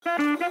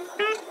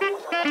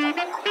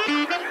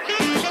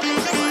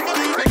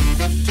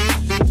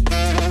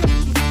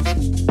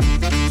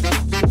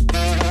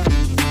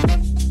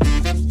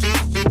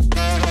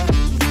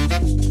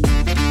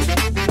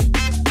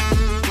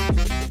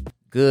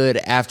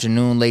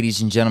afternoon,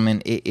 ladies and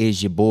gentlemen. It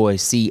is your boy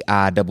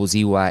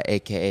CIZZY,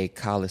 aka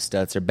College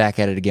Stutzer, back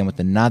at it again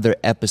with another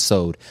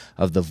episode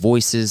of the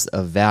Voices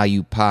of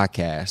Value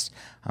podcast.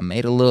 I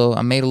made a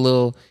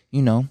little,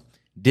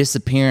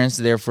 disappearance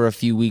there for a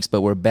few weeks,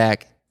 but we're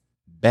back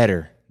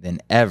better than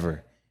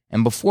ever.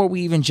 And before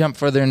we even jump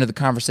further into the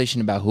conversation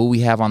about who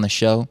we have on the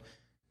show,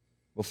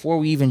 before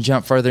we even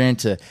jump further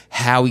into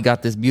how we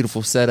got this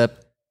beautiful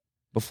setup,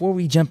 before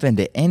we jump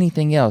into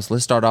anything else,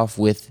 let's start off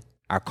with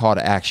our call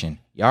to action.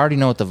 You already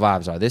know what the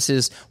vibes are. This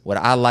is what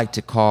I like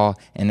to call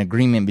an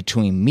agreement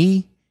between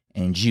me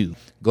and you.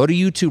 Go to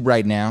YouTube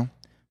right now,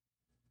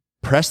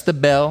 press the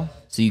bell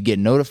so you get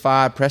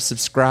notified, press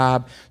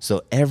subscribe,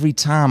 so every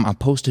time I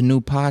post a new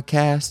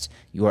podcast,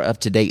 you are up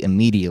to date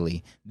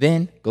immediately.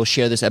 Then go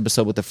share this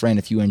episode with a friend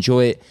if you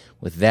enjoy it.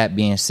 With that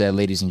being said,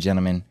 ladies and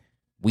gentlemen,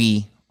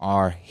 we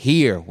are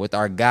here with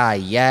our guy,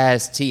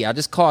 Yazn T. I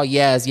just call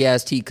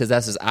Yazn T because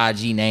that's his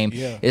IG name.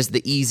 Yeah. It's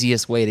the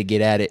easiest way to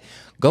get at it.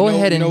 Go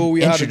ahead and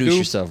introduce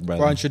yourself, brother.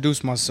 Before I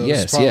introduce myself,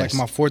 yes, it's probably like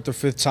my fourth or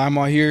fifth time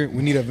out here.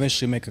 We need to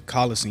eventually make a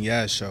Collis and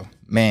Yaz show.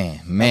 Man.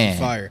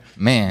 Fire.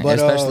 But,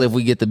 especially if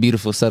we get the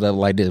beautiful setup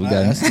like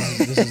this.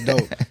 This is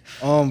dope.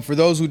 For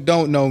those who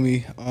don't know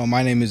me,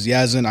 my name is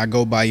Yazn. I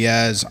go by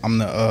Yaz. I'm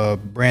the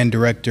brand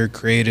director,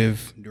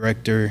 creative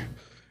director,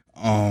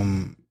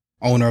 owner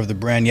of the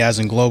brand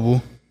Yazn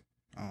Global.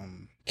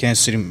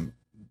 Kansas City,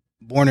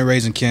 born and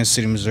raised in Kansas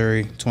City,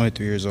 Missouri,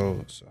 23 years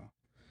old. So,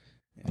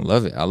 yeah. I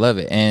love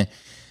it. And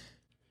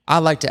I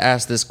like to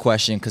ask this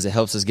question because it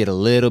helps us get a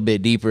little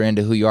bit deeper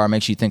into who you are,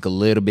 makes you think a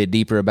little bit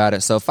deeper about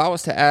it. So if I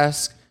was to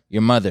ask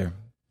your mother,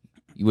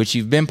 which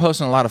you've been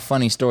posting a lot of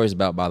funny stories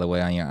about, by the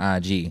way, on your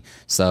IG.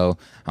 So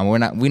we're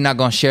not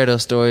going to share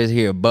those stories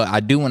here, but I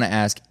do want to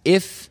ask,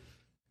 if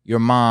your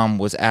mom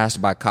was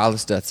asked by College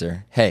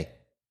Stutzer, hey,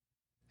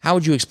 how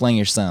would you explain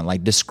your son?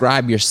 Like,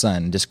 describe your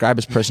son. Describe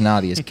his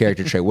personality, his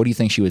character trait. What do you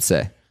think she would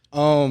say?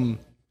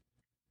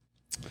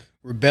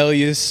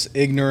 Rebellious,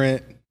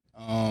 ignorant,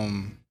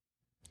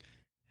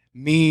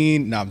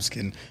 mean. No, I'm just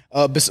kidding.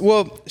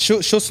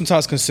 She'll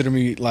sometimes consider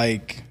me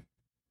like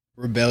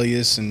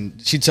rebellious,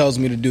 and she tells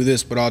me to do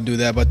this, but I'll do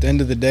that. But at the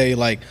end of the day,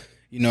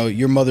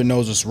 your mother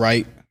knows what's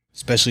right,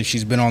 especially if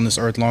she's been on this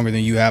earth longer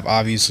than you have,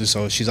 obviously.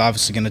 So she's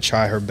obviously going to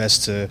try her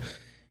best to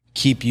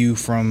keep you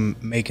from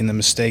making the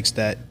mistakes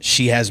that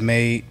she has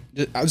made.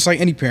 It's like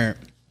any parent.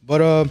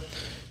 But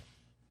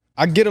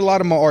I get a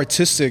lot of my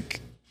artistic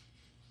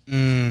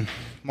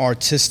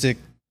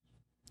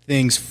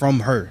things from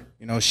her.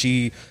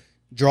 She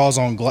draws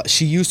on glass.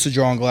 She used to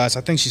draw on glass.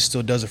 I think she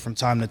still does it from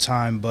time to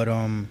time. But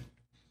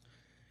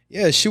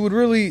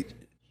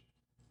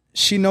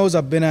she knows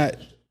I've been at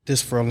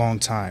this for a long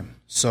time.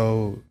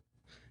 So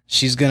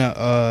she's gonna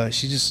I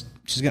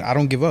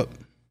don't give up.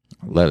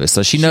 I love it.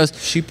 So she knows.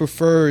 She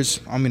prefers,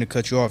 I'm going to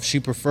cut you off. She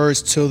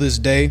prefers till this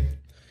day,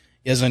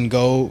 Yazn,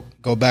 go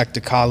back to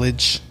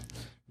college,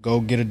 go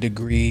get a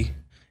degree.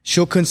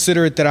 She'll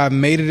consider it that I've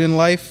made it in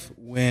life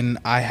when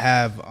I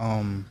have,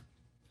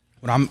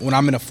 when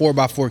I'm in a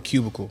 4x4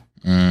 cubicle,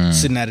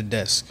 sitting at a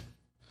desk.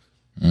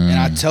 And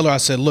I tell her, I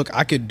said, look,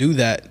 I could do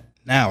that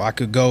now. I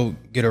could go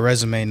get a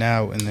resume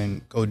now and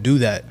then go do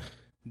that.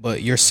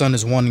 But your son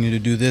is wanting you to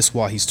do this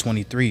while he's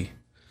 23.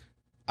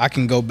 I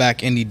can go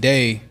back any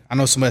day. I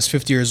know somebody that's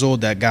 50 years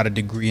old that got a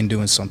degree in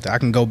doing something. I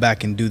can go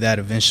back and do that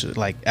eventually,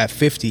 like at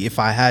 50 if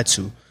I had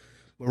to.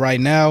 But right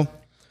now,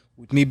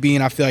 with me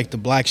being, I feel like the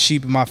black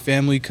sheep in my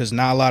family, because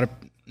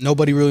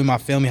nobody really in my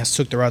family has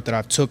took the route that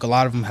I've took. A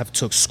lot of them have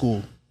took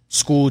school,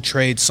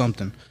 trade,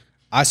 something.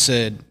 I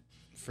said,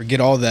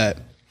 forget all that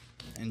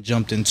and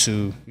jumped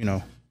into,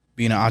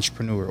 being an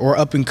entrepreneur or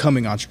up and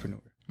coming entrepreneur.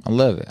 I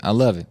love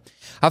it.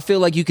 I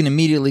feel like you can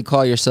immediately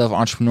call yourself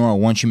entrepreneur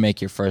once you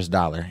make your first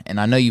dollar. And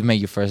I know you've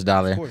made your first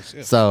dollar. Of course,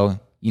 yeah. So,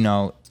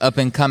 up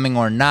and coming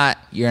or not,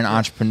 you're an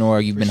entrepreneur.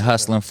 You've been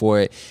hustling for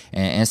it.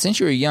 And since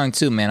you were young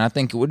too, man, I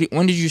think,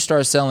 when did you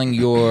start selling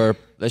your,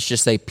 let's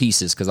just say,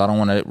 pieces? Because I don't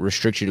want to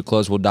restrict you to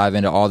clothes. We'll dive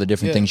into all the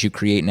different things you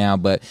create now.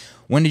 But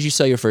when did you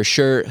sell your first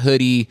shirt,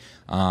 hoodie,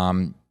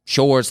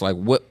 shorts? Like,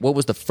 what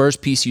was the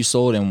first piece you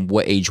sold and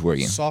what age were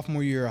you?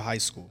 Sophomore year of high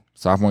school.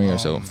 Sophomore year,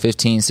 so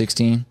 15,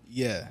 16?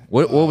 Yeah.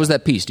 What was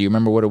that piece? Do you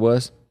remember what it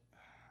was?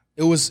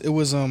 It was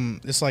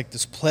it's like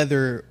this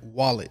pleather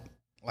wallet.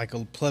 Like a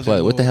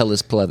pleather. What the hell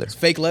is pleather? It's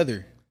fake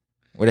leather.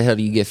 Where the hell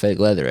do you get fake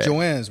leather at?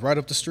 Joann's, right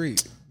up the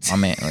street.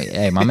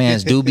 My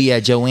man's do be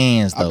at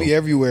Joann's though. I be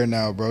everywhere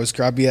now, bro.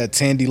 I be at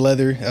Tandy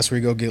Leather. That's where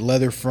you go get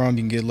leather from.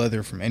 You can get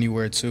leather from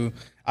anywhere too.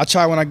 I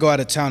try when I go out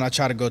of town, I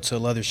try to go to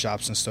leather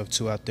shops and stuff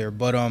too out there.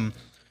 But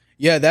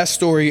that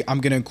story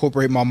I'm gonna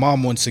incorporate my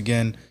mom once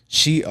again.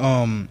 She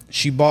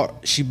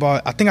bought.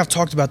 I think I've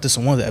talked about this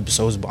in one of the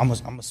episodes, but I'm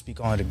gonna speak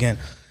on it again.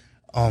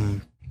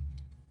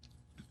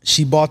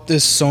 She bought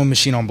this sewing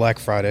machine on Black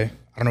Friday.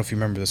 I don't know if you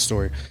remember the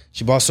story.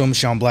 She bought a sewing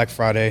machine on Black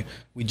Friday.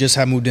 We just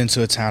had moved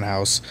into a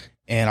townhouse,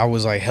 and I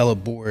was like hella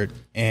bored.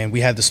 And we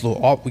got this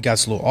little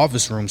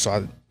office room, so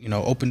I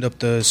opened up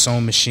the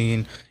sewing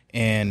machine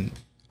and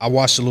I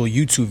watched a little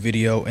YouTube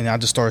video, and I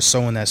just started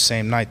sewing that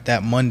same night.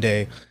 That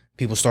Monday,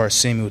 people started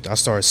seeing me with. I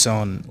started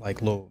selling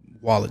like little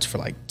wallets for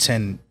like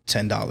 $10,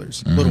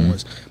 little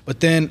ones.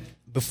 But then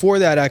before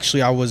that,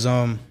 actually, I was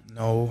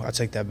no, I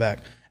take that back.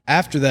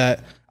 After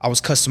that, I was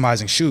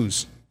customizing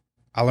shoes.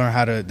 I learned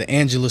how to the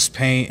Angelus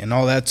paint and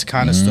all that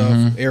kind of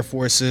stuff, Air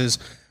Forces.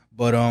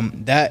 But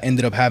that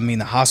ended up having me in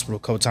the hospital a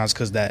couple times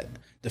because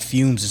the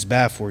fumes is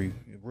bad for you.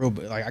 Real,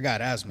 like I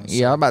got asthma. So.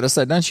 Yeah, I'm about to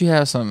say, don't you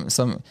have some?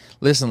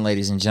 Listen,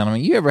 ladies and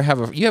gentlemen, you ever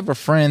have a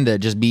friend that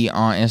just be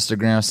on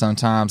Instagram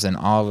sometimes, and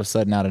all of a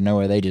sudden out of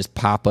nowhere they just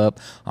pop up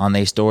on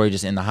their story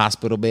just in the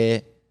hospital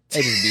bed.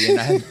 They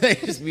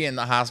just be in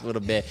the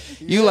hospital bed.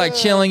 You like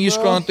chilling, you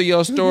scrolling through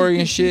your story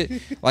and shit.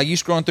 Like you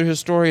scrolling through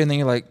his story, and then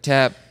you're like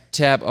tap.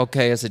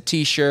 Okay, it's a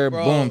T-shirt.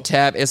 Bro. Boom,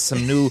 tap. It's a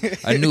new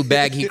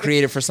bag he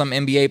created for some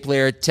NBA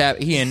player. Tap.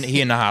 He in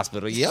the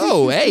hospital.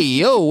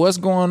 Yo, what's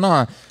going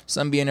on?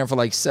 Some be in there for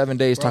like 7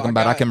 days talking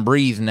about I can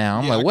breathe now.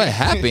 I'm like, what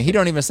happened? He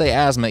don't even say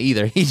asthma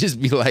either. He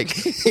just be like,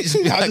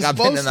 I've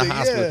been in the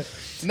hospital. Yeah.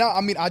 No,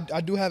 I mean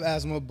I do have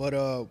asthma, but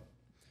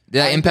did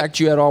that impact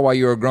you at all while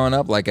you were growing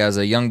up? Like as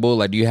a young bull,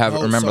 like do you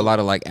remember a lot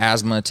of like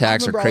asthma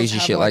attacks or crazy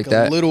shit like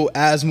that? A little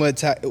asthma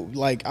attack,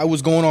 like I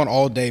was going on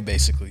all day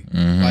basically.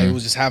 Like it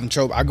was just having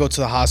trouble. I go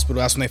to the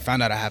hospital. That's when they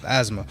found out I have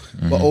asthma.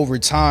 But over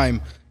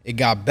time, it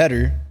got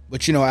better.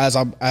 But you know,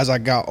 as I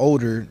got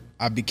older,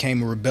 I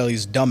became a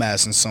rebellious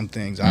dumbass in some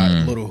things. I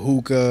had a little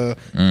hookah or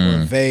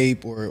a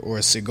vape or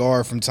a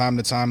cigar from time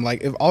to time.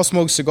 Like if I'll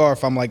smoke a cigar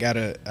if I'm like at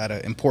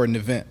an important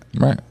event,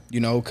 right? You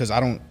know, because I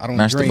don't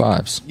Match drink. The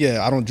vibes.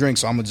 Yeah, I don't drink,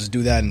 so I'm gonna just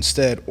do that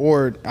instead.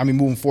 Or I mean,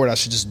 moving forward, I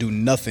should just do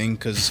nothing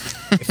because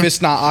if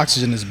it's not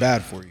oxygen, it's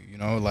bad for you. You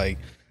know, like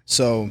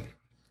so.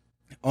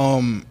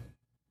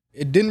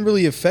 It didn't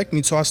really affect me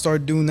until I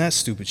started doing that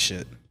stupid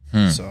shit.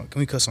 So can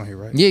we cuss on here,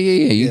 right? Yeah.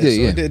 You did.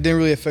 So yeah. It didn't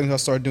really affect me until I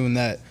started doing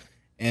that,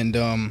 and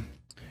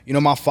you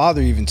know, my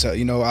father even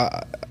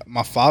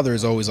my father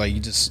is always like, you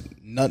just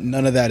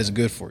none of that is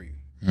good for you,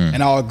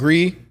 and I'll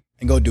agree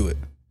and go do it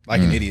like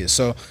an idiot.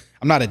 So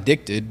I'm not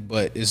addicted,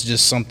 but it's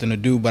just something to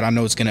do. But I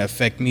know it's going to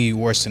affect me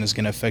worse than it's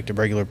going to affect a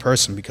regular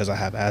person because I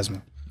have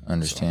asthma.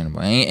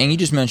 Understandable. So. And you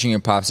just mentioned your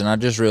pops, and I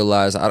just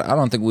realized I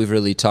don't think we've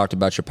really talked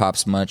about your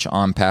pops much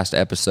on past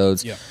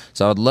episodes. Yeah.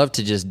 So I'd love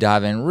to just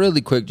dive in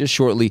really quick, just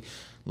shortly.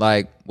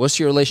 Like, what's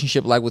your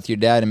relationship like with your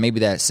dad? And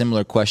maybe that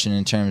similar question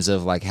in terms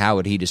of like, how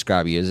would he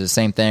describe you? Is it the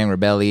same thing,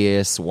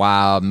 rebellious,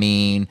 wild,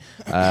 mean,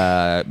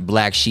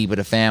 black sheep of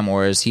the fam,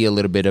 or is he a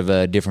little bit of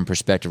a different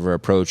perspective or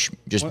approach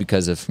just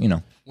because of, you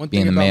know,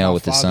 being the male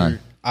with his son?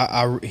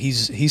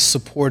 He's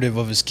supportive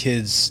of his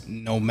kids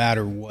no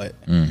matter what.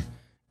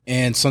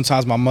 And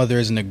sometimes my mother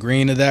isn't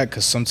agreeing to that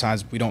because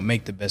sometimes we don't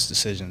make the best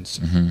decisions.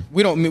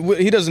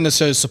 He doesn't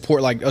necessarily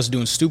support like us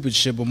doing stupid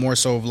shit, but more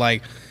so of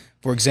like,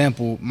 for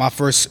example, my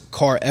first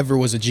car ever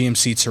was a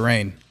GMC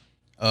Terrain,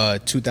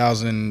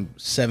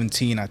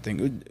 2017, I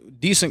think.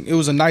 Decent. It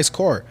was a nice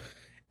car,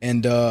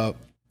 and I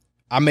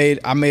made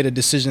a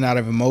decision out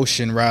of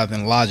emotion rather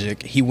than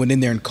logic. He went in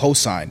there and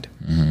co-signed,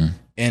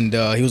 and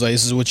he was like,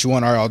 "This is what you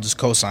want. All right, I'll just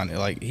co-sign it."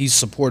 Like he's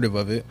supportive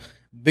of it.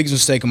 Biggest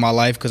mistake in my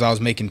life because I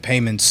was making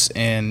payments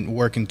and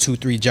working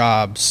 2-3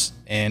 jobs,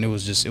 and it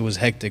was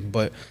hectic.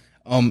 But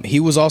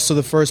he was also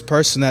the first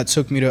person that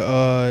took me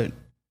to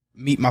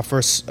meet my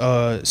first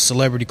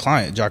celebrity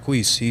client,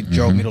 Jacquees. He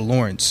drove me to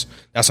Lawrence.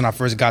 That's when I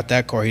first got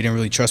that car. He didn't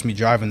really trust me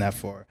driving that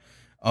far.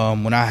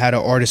 When I had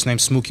an artist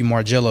named Smokey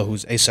Margella,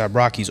 who's A$AP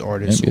Rocky's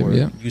artist,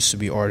 used to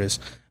be artist,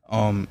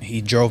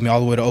 he drove me all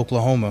the way to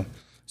Oklahoma.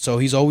 So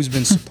he's always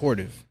been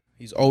supportive.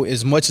 He's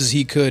as much as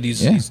he could.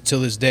 He's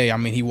till this day. I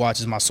mean, he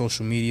watches my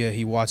social media.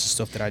 He watches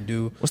stuff that I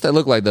do. What's that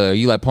look like though? Are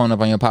you like pulling up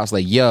on your pops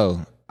like,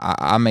 yo,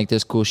 I make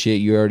this cool shit.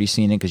 You already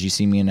seen it because you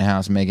see me in the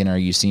house making it, or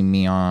you see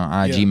me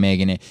on IG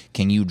making it.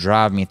 Can you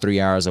drive me 3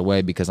 hours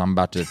away because I'm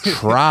about to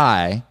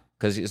try?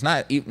 Because it's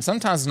not.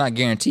 Sometimes it's not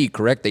guaranteed.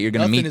 Correct that you're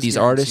going to meet these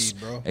artists.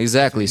 Bro.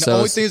 Exactly. The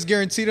only thing that's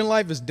guaranteed in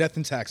life is death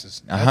and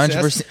taxes.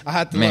 100%. I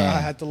had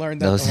to learn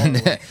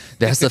that.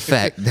 That's a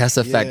fact. That's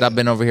a fact. I've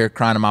been over here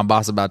crying to my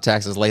boss about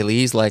taxes lately.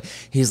 He's like,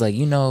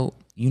 you're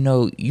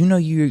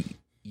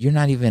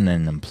not even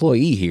an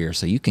employee here,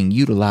 so you can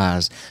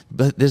utilize.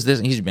 But this.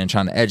 He's been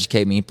trying to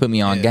educate me, put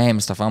me on game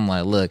and stuff. I'm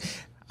like, look,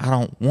 I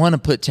don't want to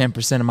put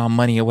 10% of my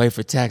money away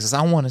for taxes.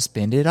 I want to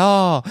spend it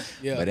all.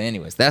 Yeah. But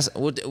anyways, that's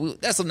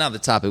another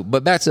topic.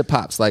 But back to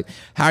Pops. Like,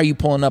 how are you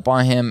pulling up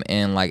on him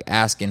and like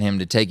asking him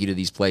to take you to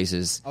these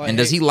places? And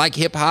does he like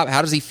hip hop?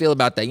 How does he feel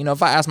about that? You know,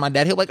 if I ask my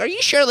dad, he'll be like, "Are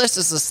you sure this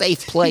is a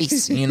safe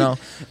place?" You know.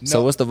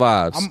 So what's the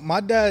vibes?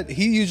 My dad,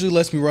 he usually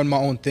lets me run my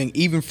own thing,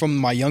 even from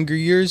my younger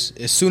years.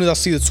 As soon as I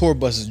see the tour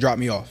buses, drop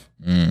me off.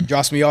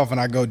 Drops me off,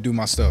 and I go do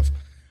my stuff.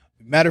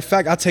 Matter of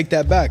fact, I take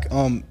that back.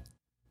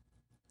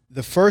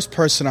 The first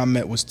person I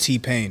met was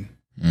T-Pain.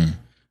 I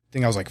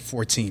think I was like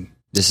 14.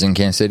 This is in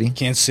Kansas City?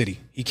 Kansas City.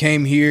 He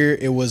came here.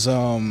 It was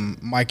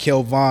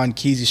Michael Vaughn,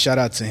 Keezy. Shout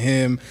out to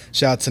him.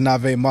 Shout out to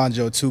Nave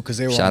Manjo too, because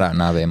they were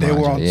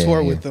on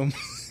tour with them.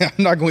 I'm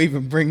not going to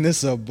even bring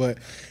this up, but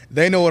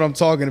they know what I'm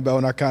talking about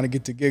when I kind of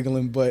get to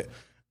giggling. But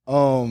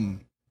so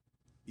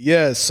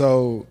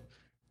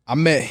I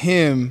met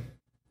him,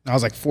 I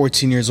was like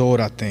 14 years old,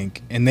 I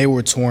think, and they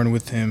were touring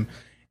with him,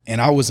 and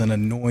I was an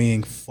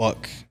annoying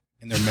fuck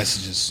in their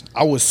messages.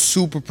 I was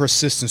super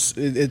persistent.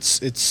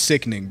 It's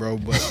sickening, bro.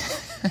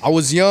 But I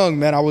was young,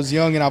 man. I was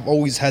young, and I've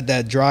always had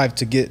that drive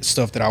to get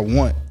stuff that I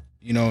want,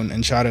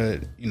 and try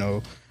to,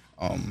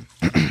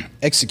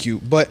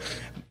 execute. But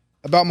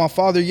about my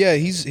father, yeah,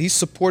 he's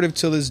supportive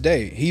till this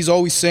day. He's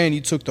always saying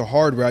you took the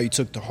hard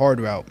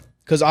route.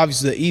 Because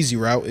obviously the easy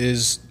route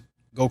is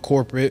go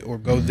corporate or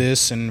go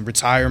this and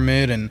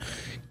retirement and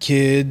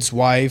kids,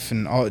 wife,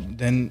 and all,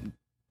 then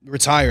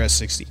retire at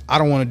 60. I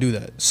don't want to do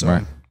that. So,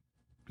 right.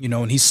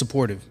 And he's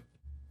supportive.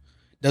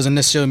 Doesn't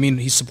necessarily mean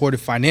he's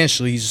supportive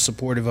financially. He's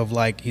supportive of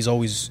he's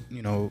always,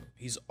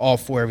 he's all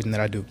for everything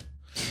that I do.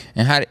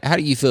 And how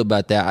do you feel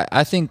about that?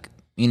 I think,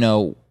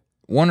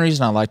 one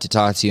reason I like to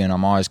talk to you, and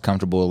I'm always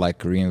comfortable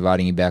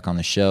re-inviting you back on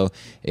the show,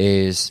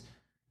 is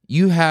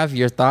you have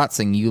your thoughts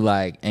and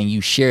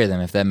you share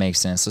them, if that makes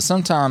sense. So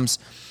sometimes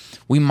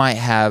we might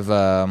have,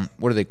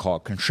 what do they call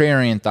it?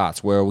 Contrarian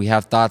thoughts, where we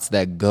have thoughts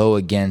that go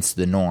against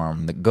the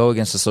norm, that go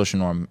against the social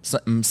norm.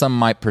 Some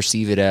might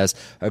perceive it as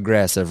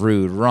aggressive,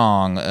 rude,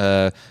 wrong,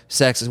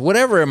 sexist,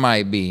 whatever it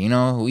might be.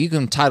 You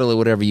can title it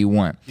whatever you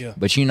want,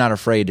 but you're not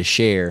afraid to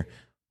share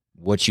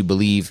what you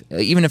believe,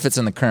 even if it's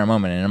in the current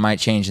moment, and it might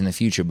change in the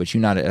future, but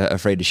you're not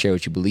afraid to share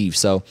what you believe.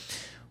 So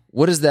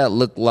what does that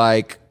look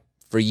like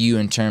for you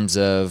in terms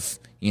of,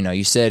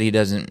 you said he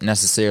doesn't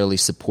necessarily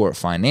support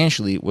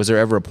financially. Was there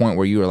ever a point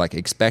where you were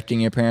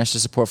expecting your parents to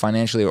support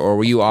financially, or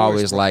were you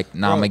always I'm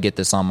going to get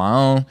this on my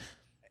own?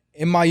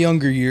 In my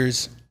younger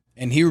years,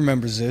 and he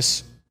remembers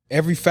this,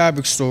 every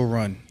fabric store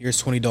run,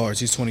 here's $20,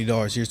 here's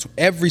 $20,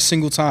 every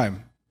single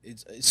time.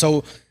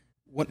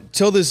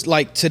 Till this,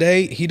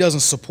 today, he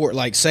doesn't support,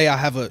 say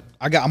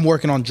I'm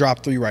working on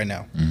drop 3 right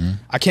now. Mm-hmm.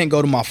 I can't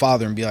go to my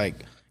father and be like,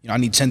 I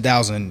need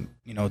 10,000,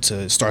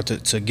 to start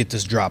to get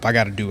this drop. I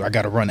got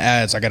to run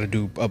ads. I got to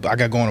go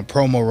on a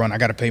promo run. I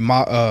got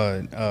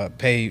to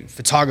pay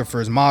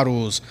photographers,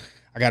 models.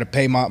 I got to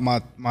pay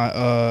my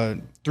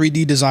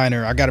 3D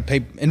designer. I got to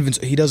pay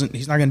inventory.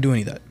 He's not going to do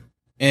any of that.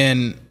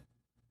 And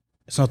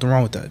there's nothing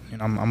wrong with that.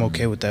 I'm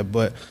okay with that.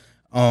 But,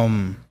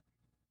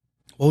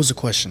 what was the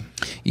question?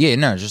 Yeah,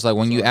 no, just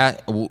when you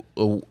ask,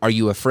 are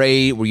you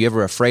afraid? Were you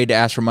ever afraid to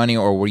ask for money,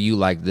 or were you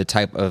the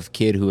type of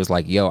kid who was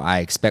yo,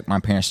 I expect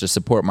my parents to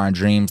support my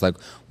dreams?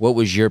 What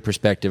was your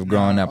perspective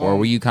growing up? Or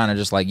were you kind of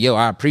just yo,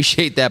 I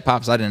appreciate that,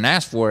 Pops. I didn't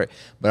ask for it,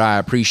 but I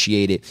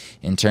appreciate it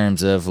in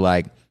terms of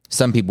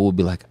some people would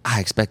be I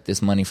expect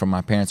this money from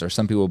my parents, or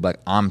some people would be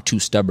I'm too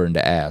stubborn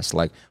to ask.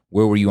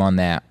 Where were you on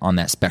that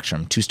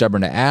spectrum? Too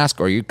stubborn to ask,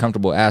 or you're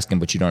comfortable asking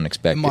but you don't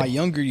expect it? In my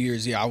younger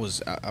years, yeah, I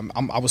was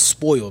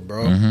spoiled,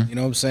 bro. Mm-hmm. You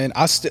know what I'm saying?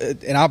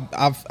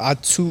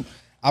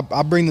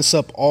 I bring this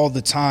up all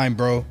the time,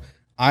 bro.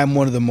 I'm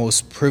one of the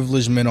most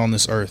privileged men on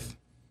this earth.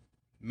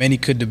 Many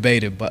could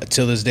debate it, but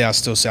till this day, I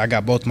still say I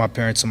got both my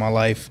parents in my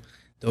life.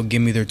 They'll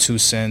give me their 2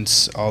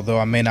 cents, although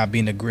I may not be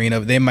in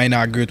agreement. They might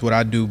not agree with what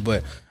I do,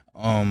 but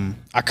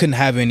I couldn't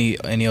have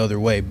any other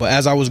way. But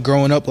as I was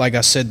growing up, like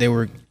I said, they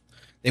would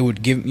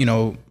give,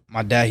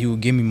 my dad, he would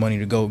give me money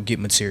to go get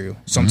material.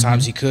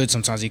 Sometimes he could,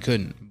 sometimes he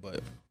couldn't.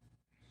 But,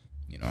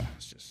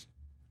 it's just,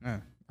 yeah.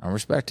 I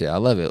respect it. I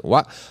love it.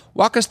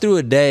 Walk us through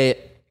a day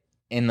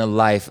in the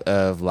life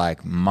of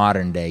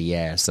modern day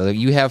Yazn. So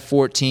you have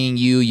 14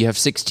 you have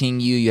 16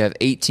 you have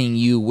 18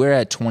 you. We're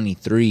at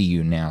 23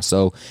 you now.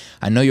 So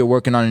I know you're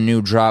working on a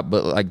new drop,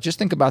 but just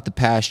think about the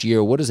past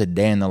year. What does a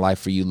day in the life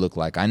for you look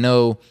like? I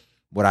know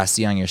what I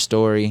see on your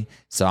story,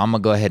 so I'm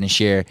gonna go ahead and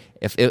share.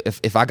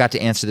 If I got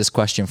to answer this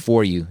question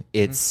for you,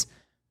 it's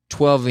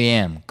 12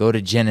 a.m. Go to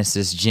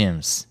Genesis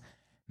Gyms.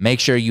 Make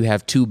sure you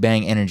have 2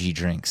 Bang energy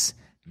drinks.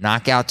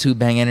 Knock out 2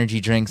 Bang energy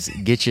drinks.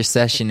 Get your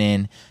session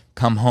in.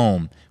 Come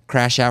home.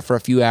 Crash out for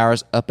a few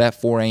hours. Up at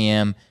 4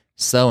 a.m.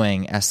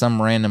 Sewing at some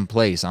random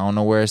place. I don't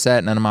know where it's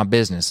at. None of my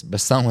business.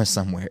 But sewing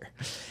somewhere.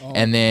 Oh.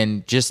 And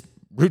then just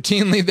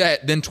routinely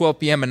then 12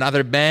 p.m.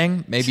 another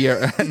bang, maybe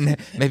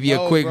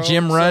a quick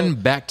gym run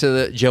back to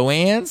the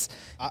Joanne's.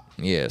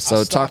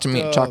 Talk to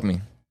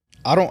me.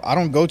 I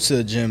don't go to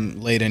the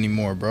gym late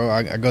anymore, bro.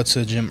 I go to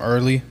the gym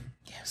early.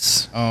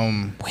 Yes.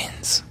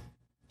 Wins.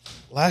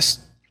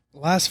 Last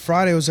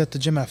Friday I was at the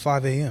gym at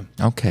 5 a.m.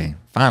 Okay,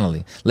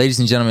 finally, ladies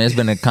and gentlemen, it's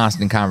been a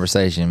constant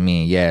conversation.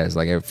 Me and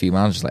Yazn, every few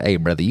months, just hey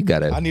brother,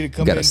 I need to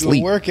come in and do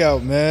a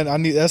workout, man.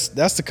 That's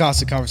the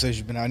constant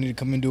conversation. But I need to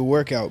come in and do a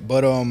workout,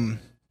 but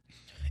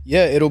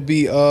yeah, it'll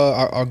be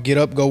I'll get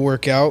up, go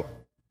work out,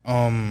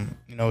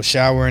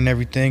 shower and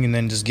everything, and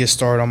then just get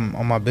started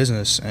on my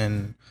business.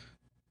 And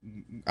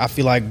I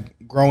feel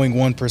like growing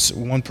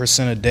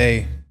 1% a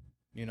day,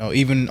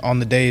 even on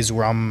the days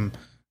where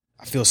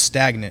I feel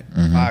stagnant.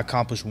 If I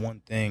accomplish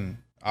one thing,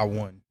 I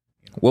won.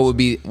 What would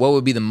be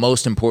the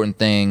most important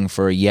thing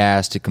for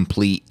Yazn to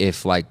complete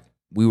if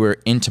we were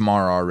in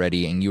tomorrow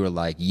already and you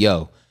were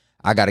yo,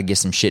 I got to get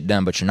some shit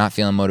done, but you're not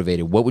feeling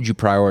motivated? What would you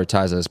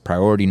prioritize as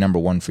priority number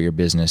 1 for your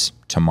business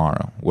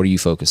tomorrow? What are you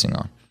focusing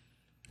on?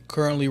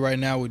 Currently, right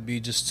now, would be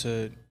just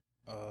to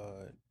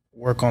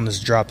work on this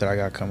drop that I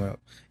got coming up.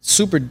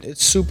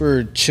 It's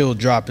super chill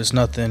drop. It's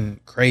nothing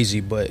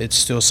crazy, but it's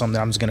still something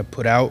I'm just gonna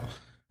put out.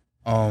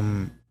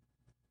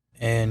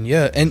 And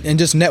yeah, and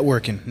just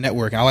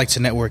networking. I like to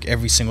network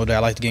every single day. I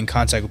like to get in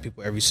contact with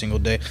people every single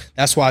day.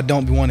 That's why I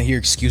don't want to hear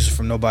excuses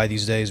from nobody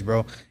these days,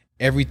 bro.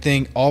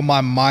 Everything, I'm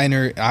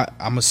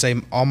gonna say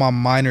all my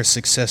minor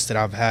success that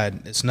I've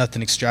had, it's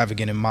nothing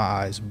extravagant in my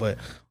eyes, but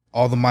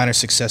all the minor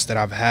success that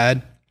I've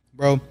had,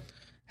 bro,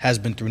 has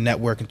been through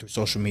networking, through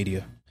social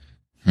media.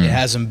 It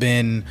hasn't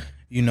been,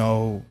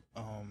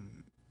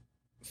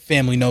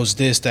 family knows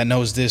this, that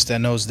knows this, that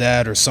knows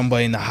that, or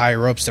somebody in the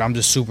higher ups that I'm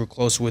just super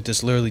close with.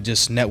 It's literally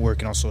just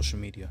networking on social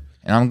media.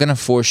 And I'm gonna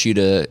force you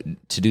to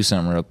do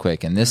something real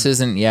quick. And this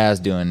isn't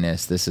Yaz doing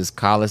this. This is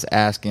Collis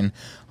asking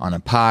on a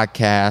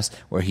podcast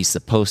where he's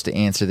supposed to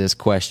answer this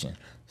question.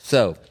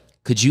 So,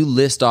 could you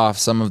list off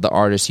some of the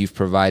artists you've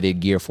provided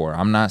gear for?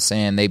 I'm not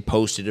saying they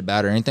posted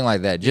about it or anything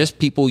like that. Just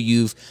people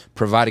you've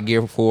provided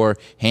gear for,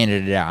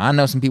 handed it out. I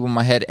know some people in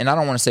my head, and I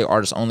don't want to say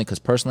artists only because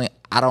personally,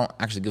 I don't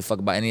actually give a fuck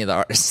about any of the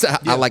artists.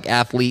 I like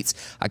athletes.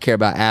 I care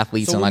about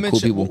athletes and like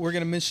cool people. We're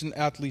going to mention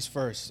athletes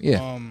first.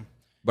 Yeah.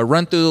 But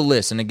run through the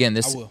list. And again,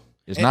 this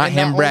is not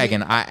him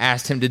bragging. I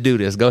asked him to do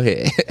this. Go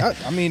ahead.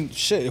 I mean,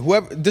 shit.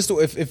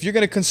 If you're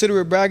going to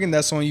consider it bragging,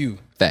 that's on you.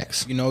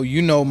 Facts.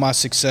 You know my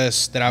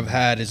success that I've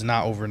had is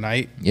not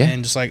overnight. Yeah.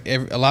 And just like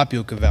a lot of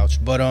people could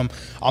vouch. But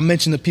I'll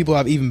mention the people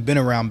I've even been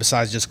around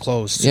besides just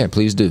clothes. Yeah,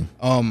 please do.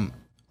 My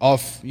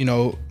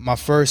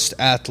first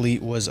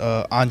athlete was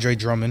Andre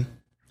Drummond.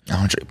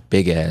 Andre,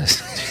 big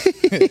ass.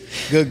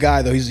 Good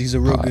guy though. He's a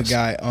real good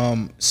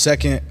guy.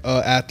 Second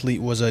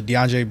athlete was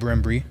DeAndre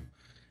Brembry.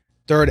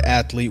 Third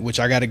athlete, which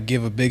I got to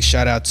give a big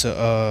shout out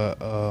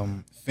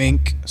to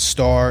Fink,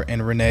 Star,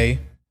 and Renee.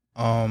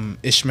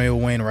 Ishmael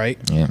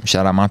Wainwright. Yeah,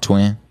 shout out my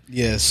twin.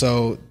 Yeah,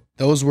 so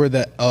those were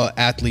the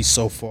athletes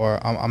so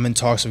far. I'm in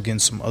talks of getting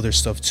some other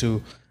stuff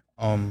too.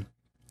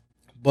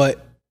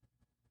 But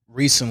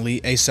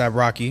recently, ASAP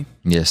Rocky.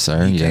 Yes,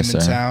 sir. He came in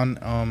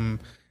town.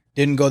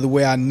 Didn't go the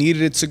way I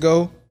needed it to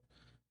go,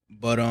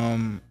 but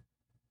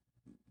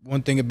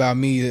one thing about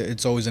me,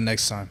 it's always the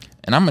next time.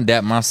 And I'm gonna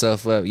dap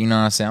myself up. You know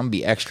what I'm saying? I'm gonna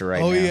be extra right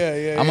now. Oh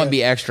yeah. I'm gonna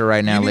be extra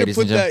right now, ladies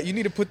and gentlemen. You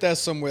need to put that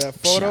somewhere. That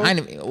photo.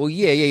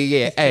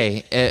 Yeah.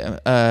 Hey,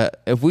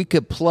 if we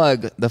could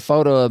plug the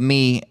photo of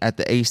me at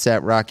the ASAP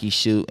Rocky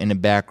shoot in the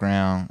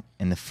background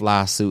in the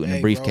fly suit and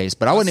the briefcase,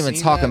 but I wasn't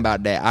even talking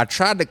about that. I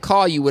tried to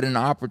call you with an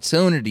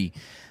opportunity.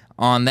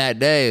 On that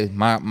day,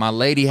 my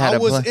lady had. I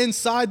was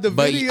inside the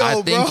video,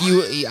 I think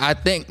bro. I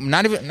think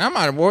not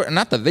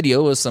the video.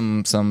 It was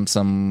some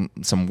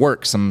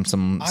work. I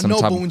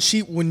know, but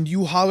when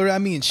you hollered at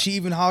me and she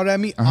even hollered at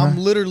me, I'm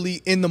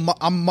literally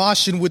I'm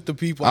moshing with the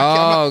people.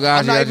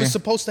 I'm not even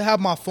supposed to have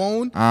my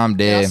phone. I'm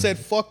dead. And I said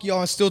fuck y'all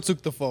and still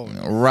took the phone.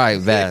 Right,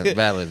 valid.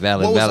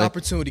 What was the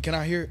opportunity? Can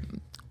I hear it?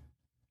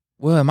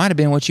 Well, it might have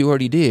been what you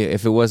already did.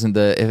 If it wasn't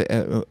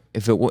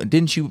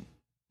didn't you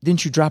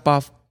drop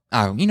off?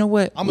 Oh, you know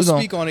what? I'm gonna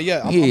speak on it.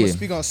 Yeah, I'm gonna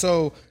speak on it.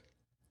 So,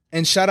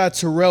 and shout out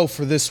to Rel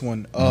for this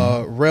one.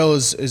 Rel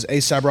is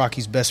ASAP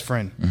Rocky's best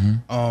friend.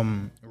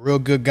 Real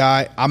good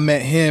guy. I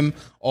met him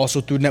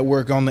also through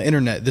network on the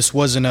internet. This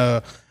wasn't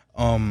a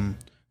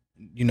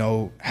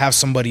have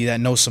somebody that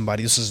knows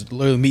somebody. This is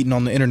literally meeting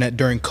on the internet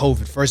during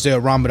COVID, first day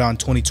of Ramadan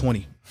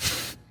 2020.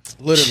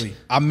 Literally,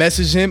 I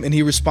message him and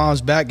he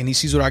responds back and he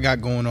sees what I got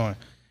going on.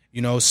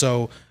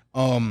 So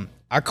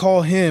I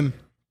call him.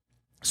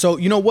 So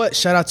you know what?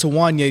 Shout out to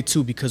Wanye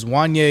too, because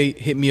Wanye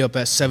hit me up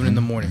at 7 in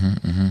the morning,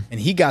 and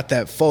he got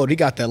that photo. He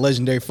got that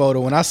legendary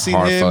photo. When I seen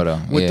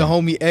him with the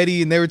homie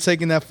Eddie, and they were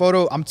taking that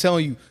photo, I'm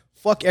telling you,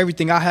 fuck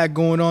everything I had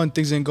going on.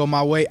 Things didn't go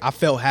my way. I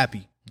felt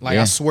happy.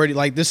 I swear to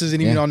you, this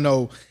isn't even on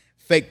no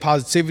fake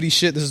positivity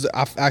shit.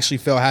 I actually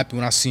felt happy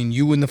when I seen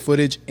you in the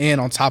footage,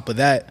 and on top of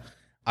that,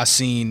 I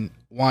seen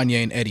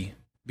Wanye and Eddie.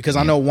 Because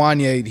I know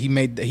Wanye, he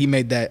made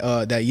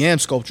that yam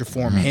sculpture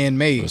for him,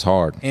 handmade. It was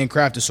hard,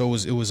 handcrafted, so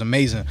it was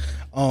amazing.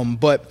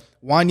 But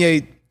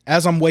Wanye,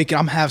 as I'm waking,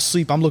 I'm half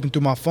asleep. I'm looking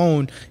through my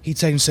phone. He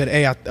texted and said,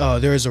 "Hey,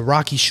 there is a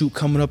Rocky shoot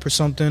coming up or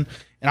something."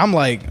 And I'm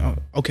like, oh,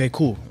 "Okay,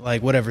 cool,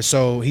 whatever."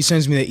 So he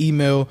sends me the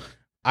email.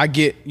 I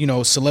get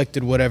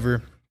selected,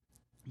 whatever.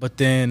 But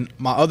then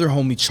my other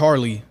homie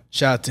Charlie,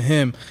 shout out to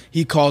him.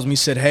 He calls me,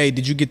 said, "Hey,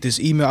 did you get this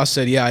email?" I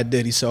said, "Yeah, I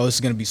did." He said, "Oh, this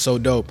is gonna be so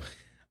dope."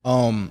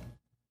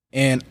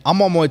 And I'm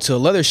on my way to a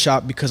leather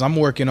shop because I'm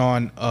working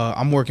on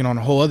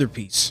a whole other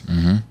piece.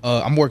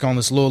 I'm working on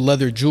this little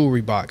leather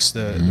jewelry box.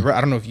 I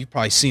don't know if you've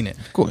probably seen it.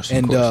 Of course.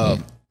 And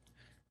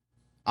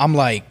I'm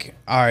like,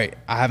 all right,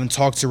 I haven't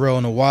talked to Rel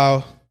in a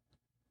while.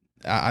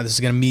 This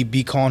is gonna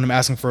be calling him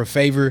asking for a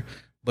favor,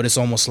 but it's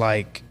almost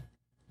like,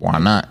 why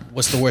not?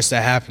 What's the worst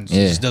that happens?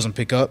 He just doesn't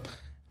pick up.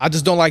 I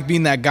just don't like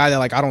being that guy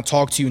that I don't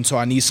talk to you until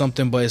I need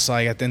something. But it's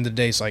like at the end of the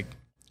day, it's like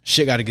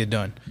shit got to get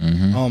done.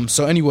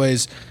 So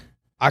anyways.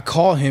 I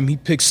call him. He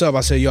picks up. I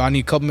say, "Yo, I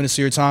need a couple minutes of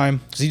your time,"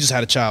 because he just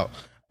had a child.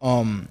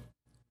 I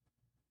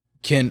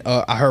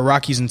heard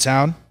Rocky's in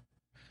town.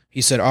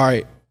 He said, "All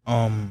right,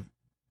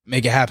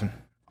 make it happen.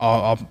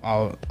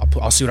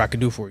 I'll see what I can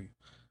do for you."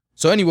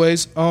 So,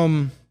 anyways,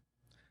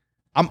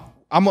 I'm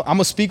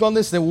gonna speak on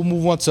this, then we'll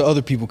move on to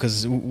other people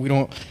because we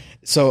don't.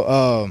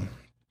 So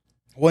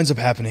what ends up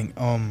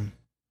happening?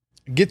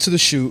 Get to the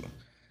shoot,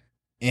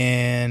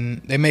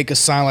 and they make us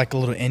sign like a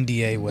little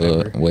NDA,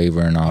 whatever,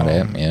 waiver and all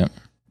that. Yeah.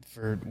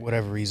 For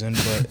whatever reason,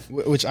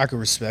 but which I could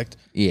respect.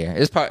 Yeah,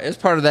 it's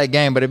part of that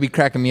game, but it'd be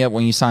cracking me up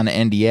when you sign the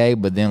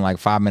NDA, but then like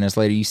 5 minutes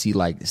later you see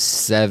like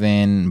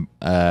 7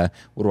 what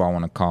do I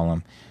want to call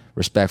them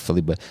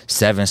respectfully, but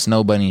 7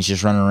 snow bunnies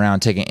just running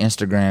around taking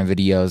Instagram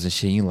videos and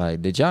shit. You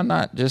like, did y'all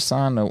not just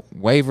sign the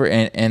waiver?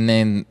 And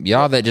then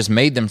y'all that just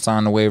made them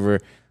sign the waiver,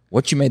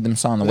 what you made them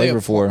sign the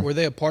waiver for? Were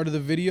they a part of the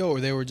video, or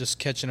they were just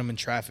catching them in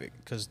traffic?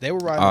 Because they were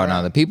riding around.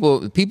 No,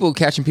 the people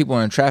catching people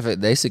in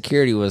traffic, their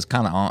security was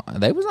kind of on.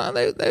 They was on.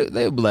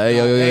 They were like,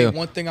 yo.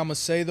 One thing I'm gonna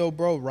say though,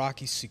 bro,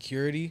 Rocky's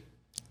security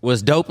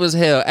was dope as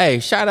hell. Hey,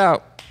 shout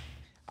out.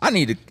 I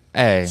need to.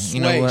 Hey, Sway,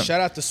 you know what?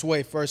 Shout out to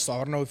Sway. First off,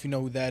 I don't know if you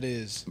know who that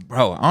is,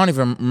 bro. I don't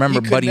even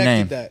remember Buddy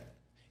name. That.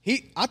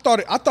 I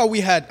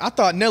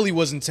thought Nelly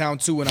was in town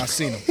too when I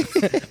seen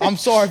him. I'm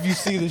sorry if you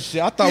see this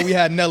shit. I thought we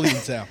had Nelly in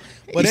town.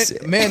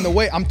 But man, the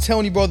way I'm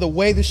telling you, bro, the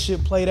way this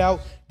shit played out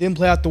didn't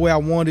play out the way I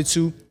wanted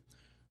to.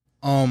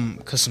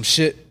 Cause some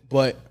shit,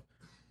 but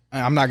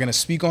I'm not gonna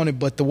speak on it.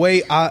 But the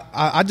way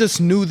I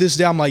just knew this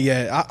day, I'm like,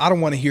 yeah, I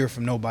don't want to hear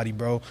from nobody,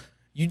 bro.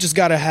 You just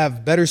gotta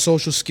have better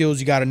social skills.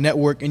 You gotta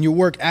network, and your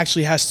work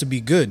actually has to be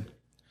good.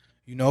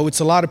 You know, it's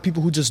a lot of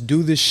people who just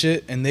do this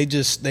shit and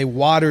they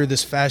water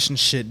this fashion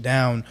shit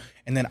down.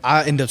 And then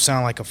I end up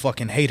sounding like a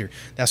fucking hater.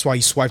 That's why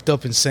you swiped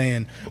up and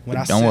saying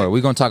Don't worry,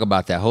 we're gonna talk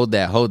about that. Hold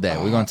that.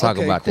 We're gonna talk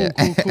about that.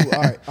 Cool.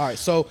 All right.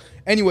 So,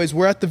 anyways,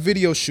 we're at the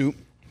video shoot,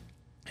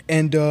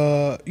 and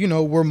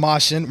we're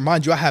moshing.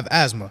 Mind you, I have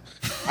asthma.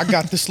 I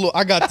got this little.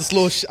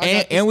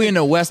 And we in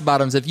the West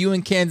Bottoms. If you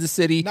in Kansas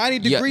City,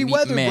 90-degree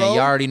weather, man, bro.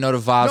 You already know the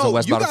vibes of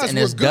West Bottoms, and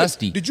it's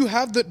dusty. Did you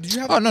have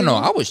the? Oh no,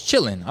 I was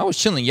chilling.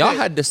 Y'all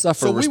had to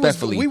suffer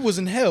respectfully. We was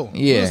in hell.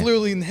 Yeah, we was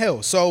literally in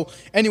hell. So,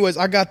 anyways,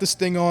 I got this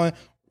thing on.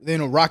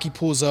 Then Rocky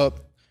pulls up.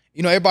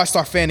 Everybody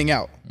start fanning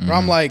out. Mm-hmm. But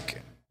I'm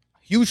like,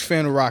 huge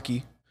fan of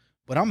Rocky.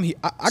 But I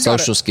got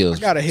social skills.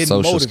 I got a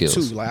hidden motive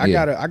too. Like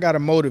I got a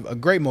motive, a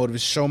great motive to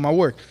show my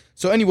work.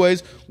 So,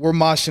 anyways, we're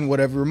moshing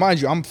whatever.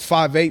 Remind you, I'm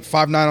 5'8",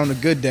 5'9" on a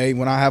good day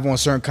when I have on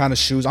certain kind of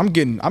shoes. I'm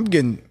getting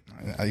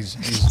these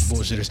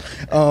bullshitters.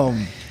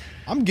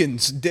 I'm getting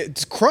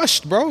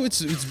crushed, bro.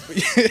 It's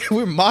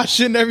we're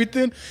moshing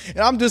everything, and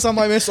I'm like,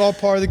 man, it's all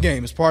part of the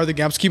game. It's part of the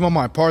game. I'm just keep my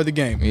mind part of the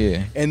game.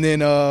 Yeah. And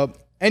then,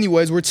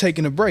 anyways, we're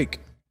taking a break.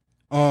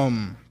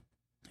 And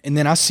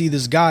then I see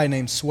this guy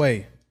named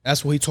Sway.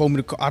 That's what he told me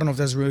to call. I don't know if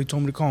that's really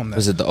told me to call him that.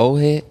 Was it the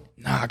old head?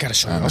 Nah, I gotta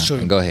show you. I'll show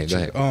you. Go ahead.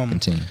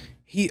 Continue.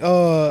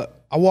 I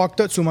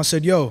walked up to him. I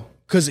said, yo,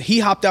 because he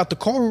hopped out the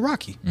car with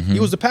Rocky. Mm-hmm. He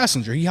was the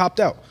passenger. He hopped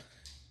out.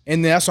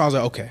 And then that's when I was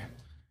like, okay.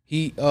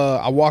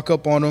 I walk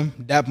up on him,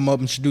 dap him up,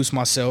 introduce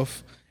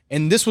myself.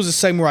 And this was a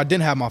segment where I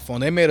didn't have my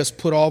phone. They made us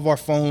put all of our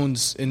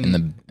phones in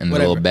the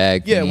little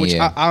bag. Yeah, which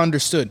I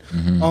understood.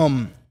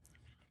 Mm-hmm.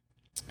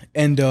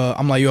 And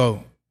I'm like,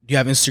 yo, do you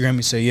have Instagram?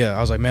 He said, yeah.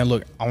 I was like, man,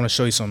 look, I want to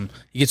show you something.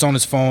 He gets on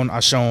his phone. I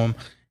show him.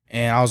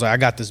 And I was like, I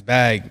got this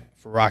bag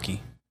for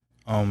Rocky.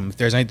 If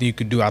there's anything you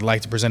could do, I'd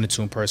like to present it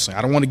to him personally.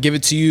 I don't want to give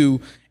it to you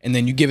and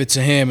then you give it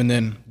to him and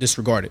then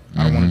disregard it.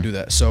 I don't want to do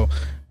that. So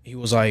he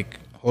was like,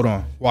 hold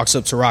on. Walks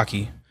up to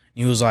Rocky.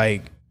 He was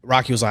like,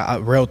 Rocky was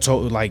like, real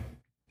told, like,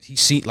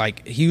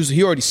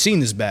 he already seen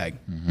this bag.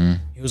 Mm-hmm.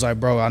 He was like,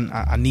 bro,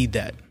 I need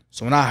that.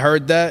 So when I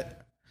heard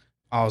that,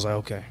 I was like,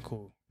 okay,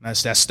 cool.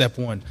 That's step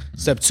one.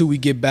 Step two, we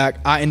get back.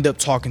 I end up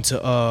talking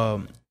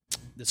to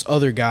this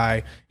other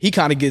guy. He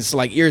kind of gets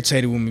like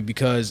irritated with me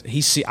because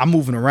I'm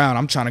moving around.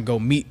 I'm trying to go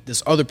meet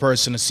this other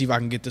person to see if I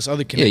can get this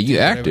other connection. Yeah, you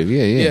active.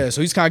 Yeah.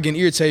 So he's kind of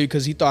getting irritated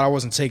because he thought I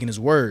wasn't taking his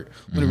word.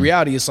 When in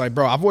reality, it's like,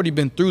 bro, I've already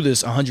been through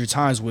this 100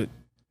 times with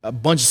a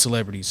bunch of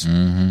celebrities.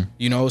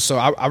 Mm-hmm. So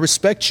I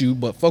respect you,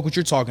 but fuck what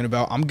you're talking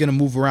about. I'm gonna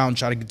move around and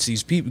try to get to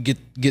these people,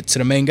 get to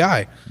the main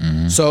guy.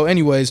 Mm-hmm. So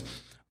anyways,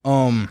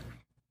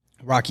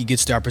 Rocky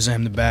gets there. I present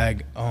him the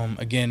bag.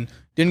 Again,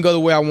 didn't go the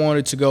way I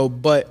wanted to go,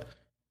 but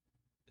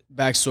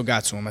bag still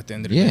got to him at the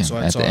end of the day. So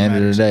at the end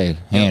of the day,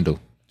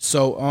 handle.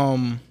 So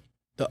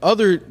the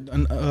other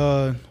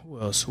who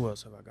else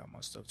have I got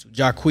my stuff to?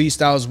 Jacquees,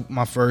 that was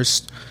my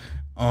first.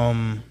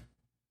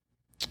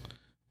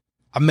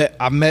 I met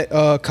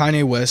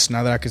Kanye West.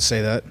 Now that I could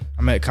say that,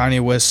 I met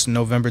Kanye West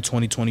November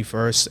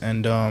 2021,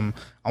 and I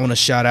want to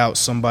shout out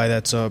somebody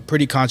that's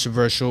pretty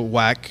controversial,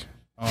 Wack.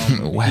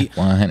 Wack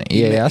 100.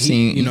 Yeah, I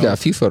seen you got a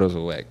few photos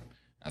of Wack.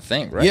 I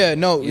think, right? Yeah,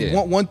 no.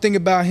 Yeah. One thing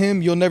about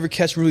him, you'll never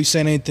catch me really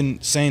saying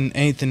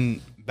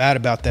anything bad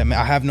about that man.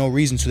 I have no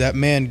reason to. That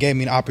man gave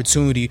me an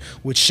opportunity.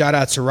 Which shout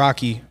out to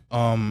Rocky.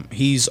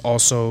 He's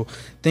also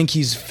think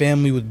he's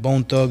family with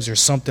Bone Thugs or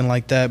something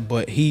like that.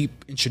 But he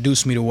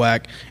introduced me to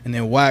Wack, and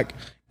then Wack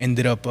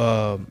ended up.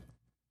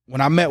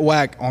 When I met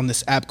Wack on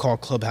this app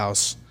called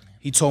Clubhouse,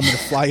 he told me to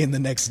fly in the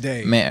next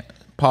day. Man,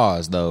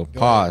 pause though.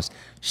 Pause.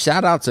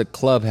 Shout out to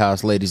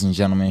Clubhouse, ladies and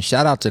gentlemen.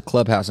 Shout out to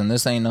Clubhouse. And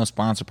this ain't no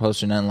sponsor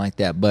post or nothing like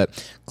that.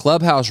 But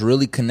Clubhouse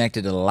really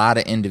connected a lot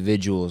of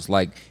individuals,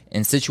 like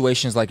in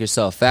situations like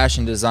yourself,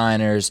 fashion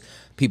designers,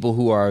 people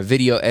who are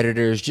video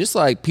editors, just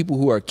like people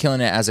who are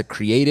killing it as a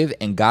creative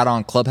and got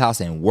on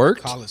Clubhouse and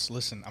worked. Collis,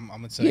 listen, I'm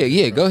going to tell you.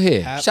 Yeah, go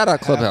ahead. Shout out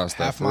Clubhouse.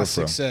 Half my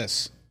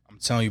success, I'm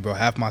telling you, bro,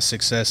 half my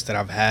success that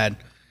I've had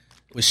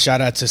was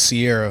shout out to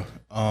Sierra.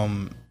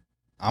 I'm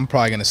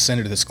probably going to send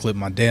her this clip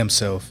my damn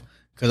self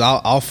because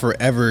I'll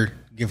forever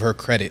give her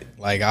credit.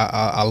 Like,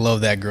 I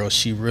love that girl.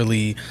 She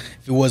really,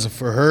 if it wasn't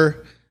for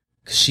her,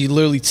 she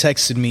literally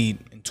texted me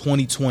in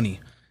 2020,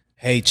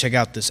 hey, check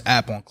out this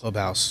app on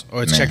Clubhouse,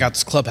 or check out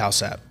this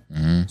Clubhouse app.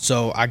 Mm-hmm.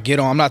 So I get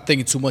on. I'm not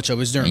thinking too much of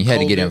it. It's during you had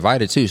COVID. To get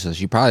invited too, so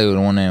she probably would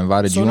have wanted to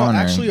invited you on.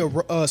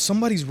 Actually,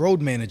 somebody's road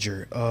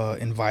manager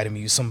invited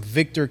me. Some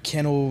Victor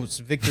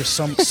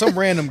some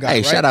random guy.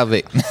 Hey, right? Shout out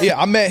Vic. Yeah,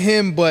 I met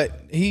him,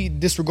 but he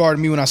disregarded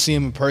me when I see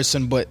him in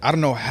person. But I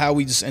don't know how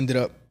we just ended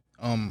up,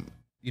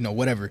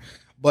 whatever.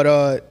 But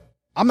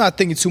I'm not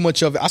thinking too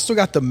much of it. I still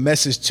got the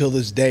message till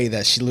this day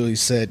that she literally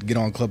said, "Get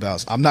on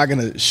Clubhouse." I'm not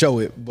gonna show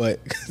it, but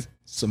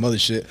some other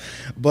shit.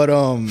 But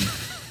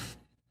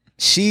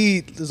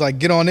she was like,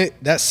 get on it.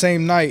 That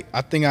same night,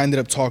 I think I ended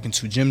up talking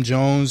to Jim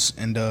Jones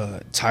and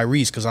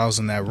Tyrese because I was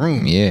in that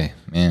room. Yeah.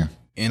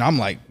 And I'm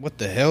like, what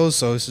the hell?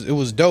 So it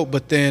was dope.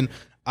 But then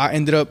I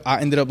ended up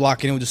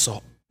locking in with just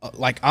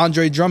like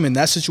Andre Drummond.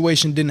 That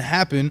situation didn't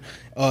happen.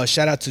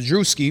 Shout out to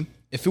Drewski.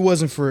 If it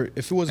wasn't for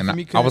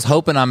me, I was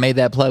hoping I made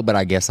that plug, but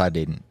I guess I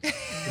didn't. What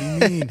do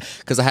you mean?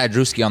 Because I had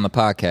Drewski on the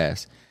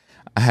podcast.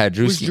 I had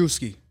Drewski. Who's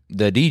Drewski?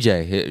 The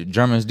DJ,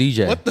 Drummond's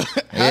DJ. What the?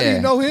 How do you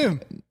know him?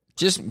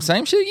 Just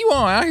same shit you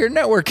on out here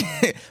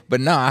networking. But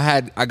no,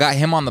 I got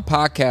him on the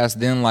podcast.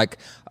 Then like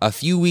a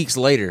few weeks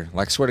later,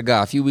 like swear to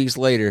God, a few weeks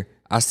later,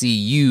 I see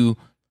you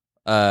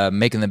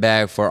making the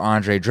bag for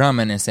Andre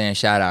Drummond and saying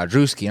shout out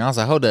Drewski. And I was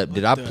like, hold up,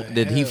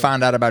 did he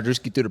find out about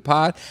Drewski through the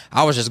pod?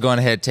 I was just going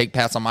ahead and take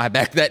pats on my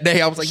back that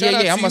day. I was like, shout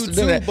I must have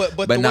done that.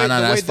 But no,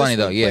 that's funny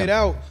though. Yeah.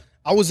 Out,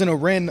 I was in a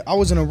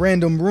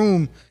random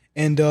room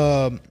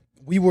and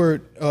we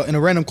were in a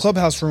random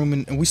Clubhouse room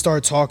and we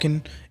started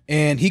talking.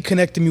 And he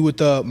connected me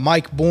with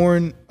Mike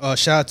Bourne.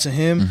 Shout out to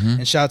him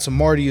and shout out to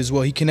Marty as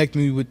well. He connected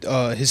me with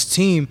his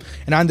team,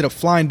 and I ended up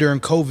flying during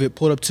COVID,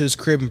 pulled up to his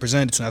crib and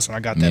presented it to him. That's when I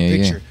got that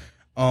picture.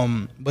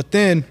 Yeah. But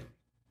then,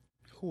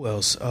 who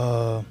else?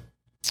 Who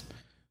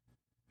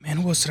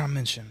else did I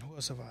mention? Who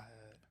else have I had?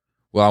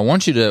 Well, I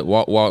want you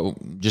to,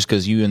 just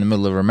because you in the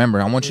middle of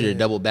remembering, I want you to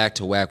double back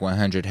to WAC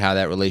 100, how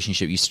that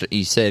relationship,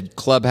 you said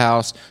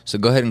Clubhouse, so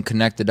go ahead and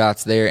connect the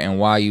dots there and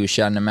why you were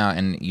shouting them out.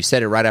 And you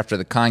said it right after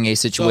the Kanye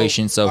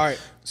situation, so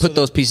put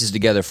those pieces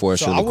together for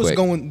us really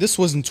quick. This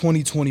was in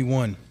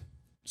 2021.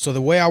 So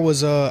the way I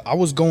was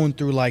going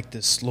through like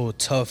this little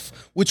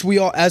tough, which we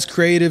all, as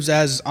creatives,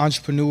 as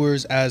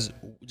entrepreneurs, as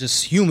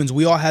just humans,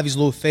 we all have these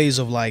little phase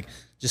of like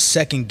just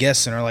second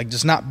guessing or like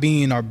just not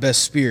being our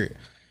best spirit.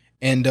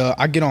 And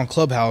I get on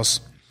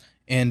Clubhouse,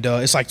 and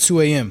it's like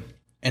 2 a.m.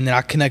 And then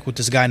I connect with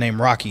this guy named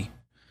Rocky.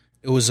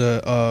 It was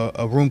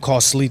a room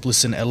called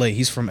Sleepless in L.A.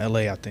 He's from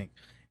L.A., I think.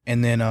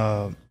 And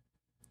then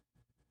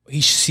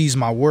he sees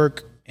my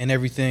work and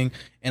everything,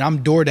 and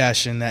I'm door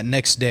dashing that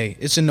next day.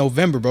 It's in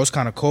November, bro. It's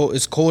kind of cold.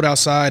 It's cold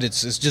outside.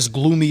 It's just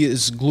gloomy.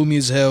 It's gloomy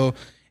as hell.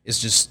 It's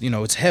just,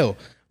 it's hell.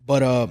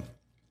 But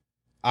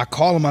I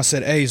call him. I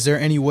said, hey, is there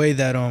any way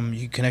that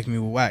you connect me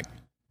with WAC?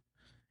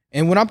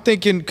 And when I'm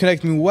thinking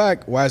connect me with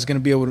WAC's going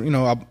to be able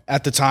to,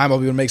 at the time I'll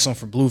be able to make something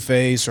for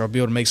Blueface, or I'll be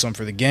able to make something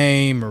for the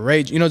game or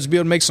Rage, just be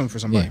able to make something for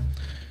somebody. Yeah.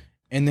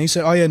 And they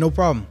said, oh yeah, no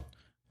problem.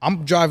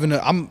 I'm driving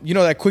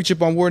that Quick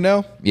Trip on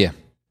Warnell? Yeah.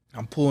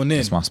 I'm pulling in.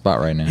 That's my spot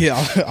right now. Yeah,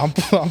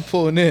 I'm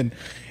pulling in.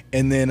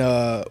 And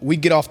then we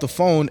get off the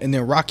phone, and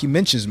then Rocky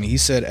mentions me. He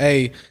said,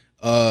 hey,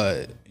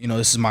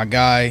 this is my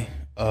guy.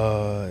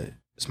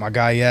 It's my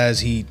guy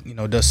Yazn. He,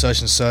 does such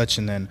and such.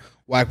 And then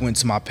WAC went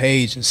to my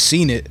page and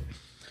seen it.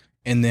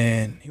 And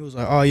then he was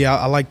like, "Oh yeah,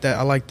 I like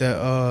that.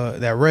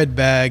 That red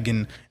bag."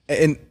 And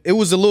it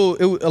was a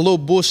little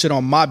bullshit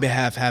on my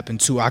behalf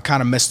happened too. I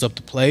kind of messed up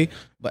the play,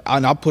 but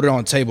I'll put it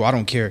on the table. I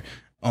don't care.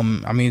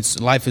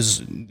 Life is,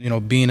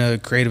 being a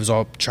creative is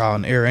all trial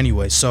and error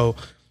anyway. So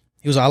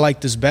he was like, "I like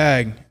this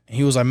bag." And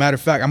he was like, "Matter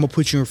of fact, I'm gonna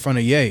put you in front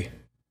of Ye.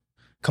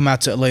 Come out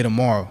to LA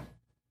tomorrow."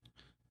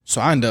 So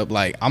I end up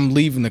I'm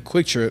leaving the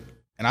Quick Trip.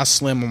 And I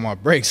slam on my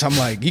brakes. I'm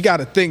like, you got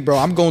to think, bro.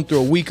 I'm going through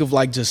a week of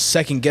just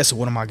second guessing.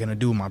 What am I going to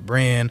do with my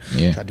brand?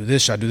 Yeah. Should I do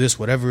this? Should I do this?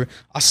 Whatever.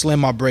 I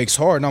slam my brakes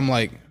hard. And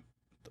I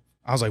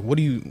was like, what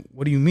do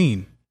you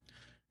mean?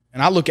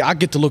 And I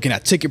get to looking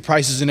at ticket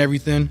prices and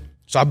everything.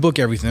 So I book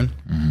everything.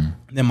 Mm-hmm.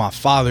 And then my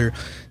father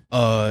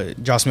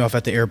drops me off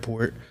at the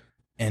airport.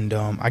 And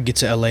I get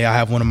to LA. I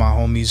have one of my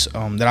homies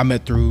that I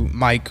met through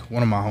Mike,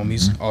 one of my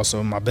homies,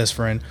 also my best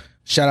friend.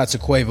 Shout out to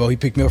Quavo. He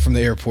picked me up from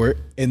the airport.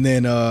 And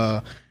then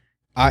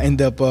I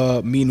end up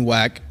meeting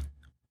WAC.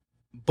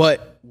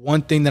 But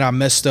one thing that I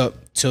messed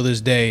up till this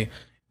day,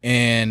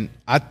 and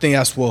I think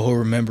that's what he'll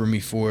remember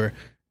me for,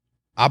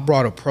 I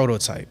brought a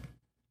prototype.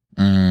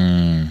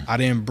 I I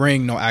didn't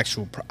bring no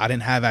actual. I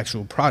didn't have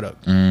actual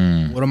product.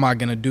 What am I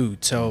gonna do?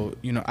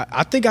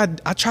 I think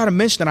I try to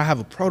mention that I have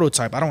a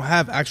prototype. I don't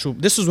have actual.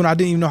 This is when I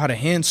didn't even know how to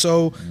hand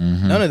sew.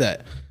 None of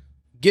that.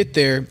 Get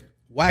there.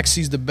 Wax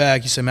sees the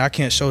bag. He said, "Man, I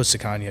can't show this to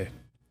Kanye."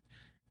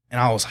 And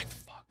I was like,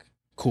 "Fuck,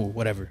 cool,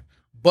 whatever."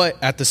 But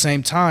at the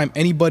same time,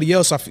 anybody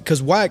else,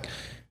 because Wack,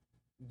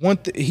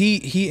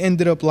 he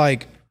ended up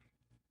like,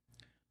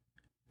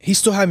 he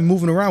still had me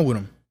moving around with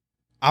him.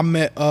 I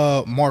met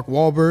Mark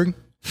Wahlberg.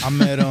 I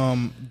met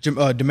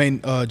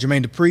Jermaine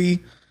Dupri.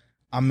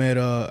 I met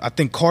I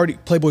think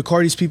Playboy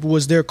Cardi's people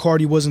was there.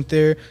 Cardi wasn't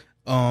there.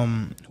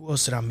 Who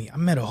else did I meet? I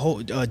met a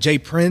whole Jay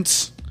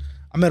Prince.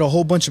 I met a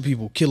whole bunch of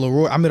people. Killer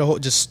Roy. I met a whole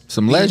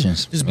some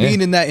legends. Just being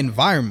in that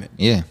environment.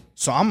 Yeah.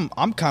 So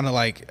I'm kind of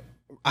like,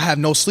 I have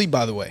no sleep,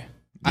 by the way.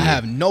 I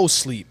have no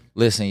sleep.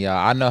 Listen, y'all,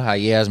 I know how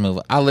Yaz move.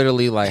 I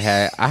literally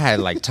had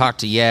talked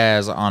to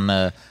Yaz on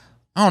the,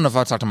 I don't know if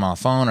I talked to him on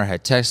the phone or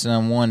had texted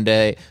him one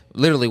day.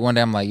 Literally one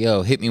day I'm like,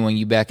 yo, hit me when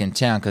you back in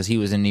town, because he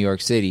was in New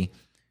York City.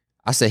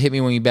 I said, hit me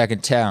when you back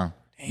in town.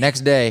 Damn.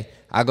 Next day,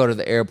 I go to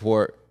the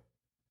airport.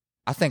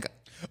 I think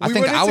I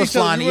was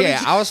flying.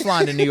 I was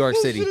flying to New York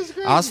City.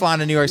 I was flying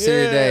to New York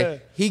City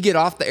today. He get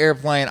off the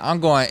airplane.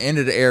 I'm going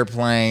into the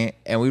airplane,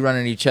 and we run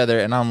into each other.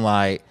 And I'm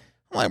like,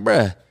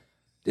 bruh,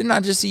 didn't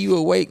I just see you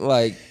awake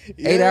like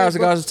 8 hours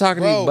ago? I was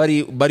talking to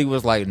you. Buddy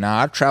was like,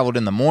 nah, I traveled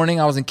in the morning.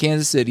 I was in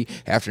Kansas City.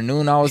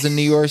 Afternoon, I was in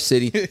New York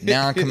City.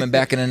 Now I'm coming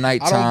back in the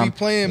nighttime. I don't be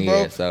playing,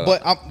 bro.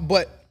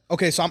 But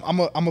okay, so I'm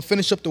gonna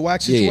finish up the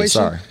wax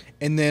situation,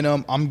 and then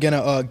I'm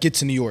gonna get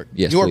to New York.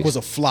 Yes, New York was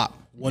a flop.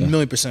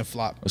 1,000,000%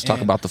 flop. Let's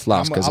talk about the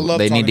flops, because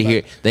they need to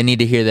hear. They need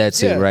to hear that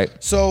too, right?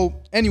 So,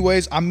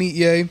 anyways, I meet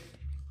Ye,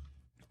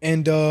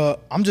 and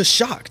I'm just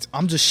shocked.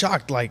 I'm just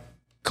shocked,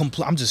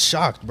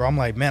 bro. I'm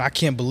like, man, I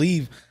can't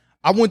believe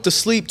I went to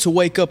sleep to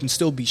wake up and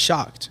still be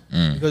shocked,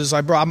 because it's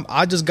like, bro,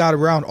 I just got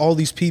around all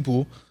these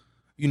people.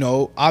 You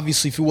know,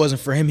 obviously, if it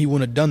wasn't for him, he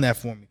wouldn't have done that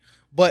for me.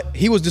 But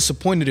he was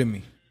disappointed in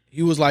me.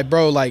 He was like,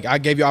 bro, like, I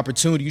gave you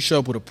opportunity. You show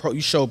up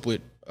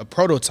with a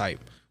prototype,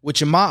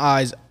 which in my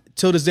eyes,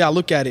 till this day, I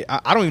look at it.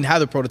 I don't even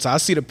have the prototype. I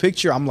see the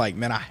picture. I'm like,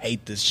 man, I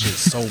hate this shit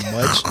so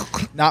much.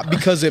 Not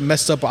because it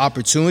messed up an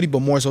opportunity,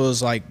 but more so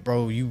it's like,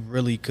 bro, you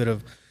really could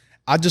have.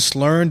 I just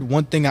learned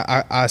one thing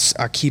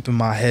I keep in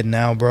my head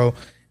now, bro,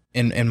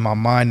 in my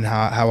mind, and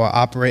how I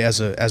operate as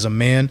a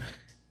man.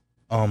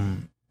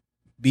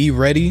 Be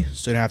ready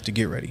so you don't have to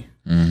get ready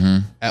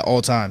at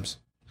all times.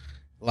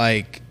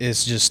 Like,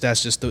 it's just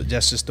that's just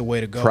the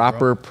way to go.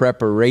 Proper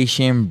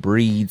preparation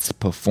breeds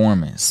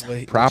performance.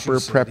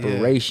 Proper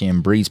preparation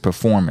breeds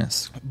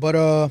performance.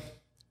 But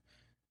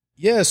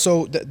yeah,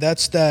 so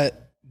that's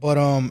that. But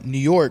New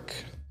York,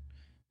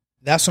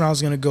 that's when I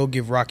was gonna go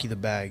give Rocky the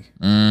bag.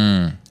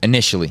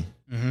 Initially,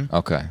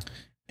 okay.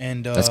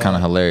 And that's kind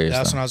of hilarious.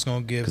 That's when I was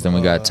gonna give. Because then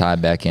we got tied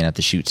back in at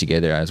the shoot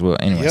together as well.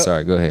 Anyway,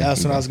 sorry, go ahead.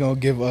 That's when I was gonna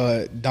give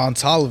Don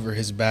Tolliver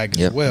his bag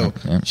as well.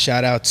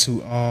 Shout out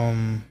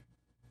to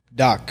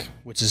Doc,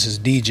 which is his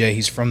DJ.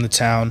 He's from the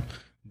town,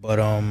 but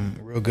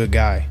real good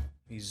guy.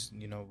 He's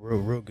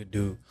real good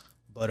dude.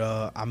 But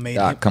I made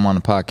Doc come on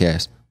the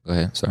podcast. Go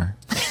ahead. Sorry.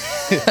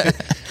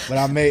 But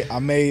I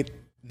made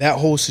that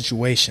whole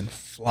situation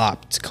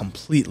flopped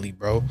completely,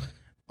 bro.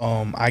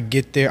 I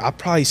get there. I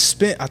probably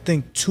spent, I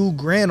think,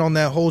 $2,000 on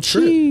that whole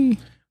trip. Gee.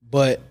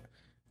 But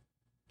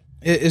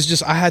it's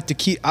just, I had to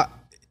keep.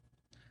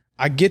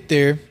 I get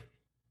there,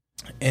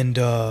 and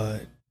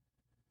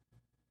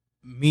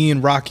me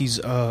and Rocky's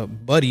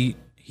buddy,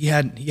 he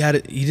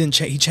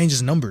changed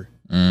his number.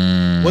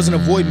 Wasn't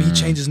avoiding me. He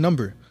changed his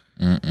number.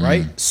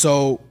 Right.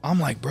 So I'm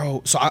like,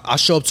 bro. So I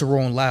show up to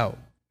Rolling Loud,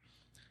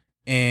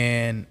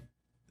 and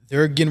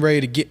they're getting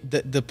ready to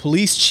get the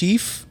police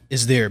chief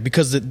is there,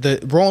 because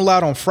the Rolling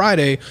Loud on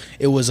Friday,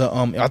 it was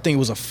I think it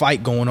was a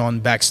fight going on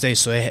backstage,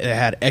 so they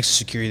had extra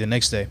security the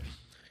next day.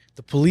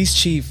 The police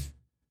chief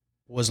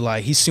was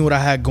like, he seen what I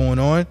had going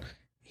on.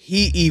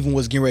 He even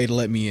was getting ready to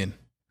let me in.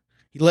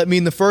 He let me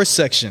in the first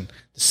section.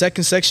 The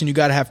second section, you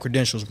got to have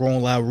credentials,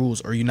 Rolling Loud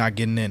rules, or you're not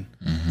getting in.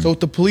 So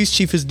if the police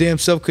chief his damn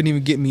self couldn't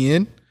even get me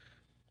in,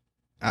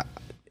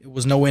 it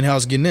was no way in hell I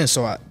was getting in.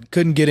 So I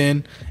couldn't get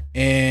in.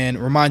 And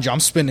remind you, I'm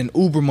spending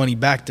Uber money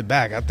back to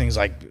back. I think it's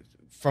like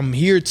from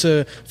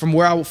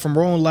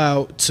Rolling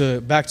Loud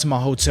to back to my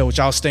hotel, which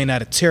I was staying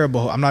at a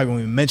terrible. I'm not even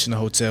going to mention the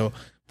hotel.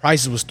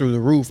 Prices was through the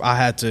roof. I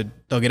had to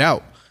thug it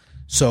out.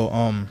 So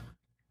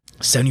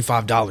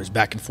 $75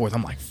 back and forth.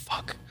 I'm like,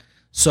 fuck.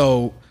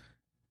 So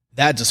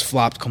that just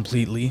flopped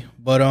completely.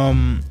 But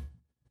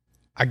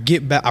I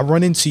get back. I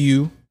run into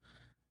you.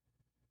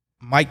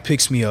 Mike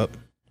picks me up,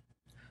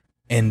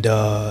 and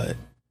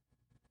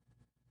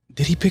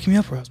did he pick me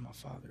up, or was my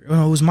father? Oh,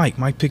 no, it was Mike.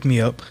 Mike picked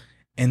me up,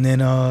 and then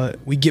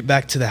we get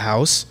back to the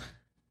house.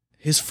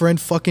 His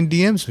friend fucking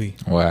DMs me.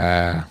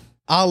 Wow.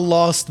 I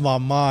lost my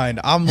mind.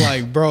 I'm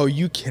like, bro,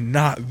 you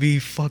cannot be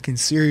fucking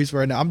serious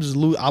right now.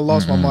 I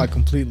lost my mind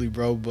completely,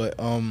 bro. But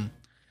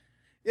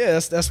yeah,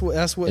 that's what.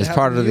 It's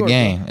part of the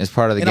game. It's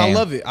part of the game. And I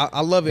love it.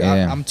 I love it.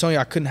 Yeah. I'm telling you,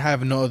 I couldn't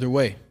have it no other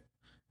way.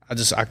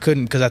 I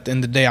couldn't, because at the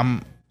end of the day,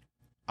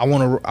 I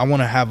want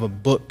to have a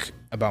book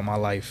about my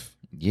life.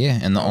 Yeah,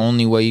 and the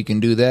only way you can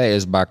do that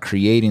is by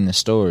creating the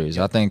stories.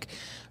 I think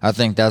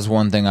that's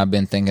one thing I've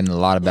been thinking a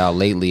lot about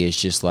lately. Is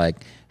just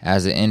like,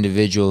 as an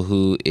individual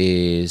who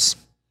is,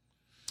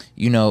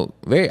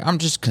 I'm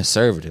just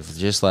conservative.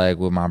 Just like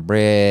with my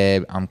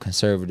bread, I'm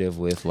conservative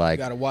with like.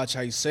 You gotta watch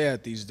how you say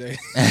it these days.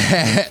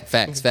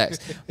 Facts.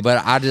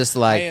 But I just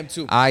like. I am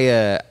too.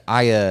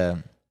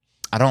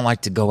 I don't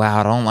like to go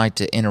out. I don't like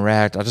to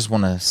interact. I just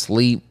want to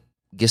sleep,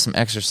 get some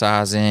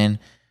exercise in,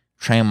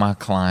 train my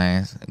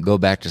clients, go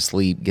back to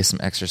sleep, get some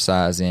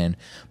exercise in.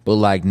 But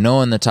like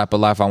knowing the type of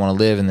life I want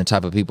to live and the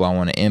type of people I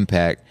want to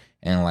impact,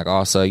 and like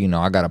also,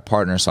 I got a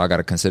partner, so I got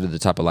to consider the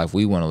type of life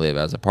we want to live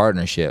as a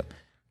partnership.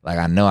 Like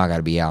I know I got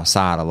to be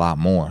outside a lot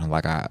more.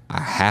 Like I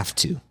have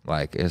to.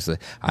 Like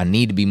I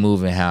need to be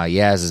moving how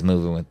Yazn is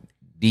moving, with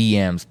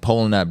DMs,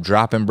 pulling up,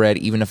 dropping bread.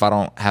 Even if I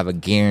don't have a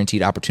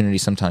guaranteed opportunity,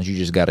 sometimes you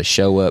just got to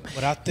show up.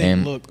 But I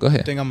think, go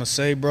ahead. The thing I'm gonna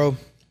say, bro,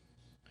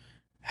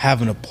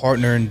 having a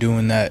partner and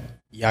doing that,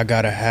 y'all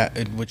gotta have.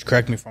 Which,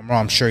 correct me if I'm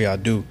wrong, I'm sure y'all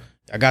do.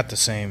 I got the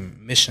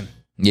same mission.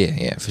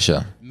 Yeah, for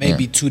sure.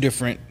 Maybe two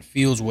different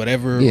fields,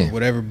 whatever.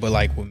 But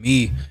like with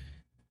me,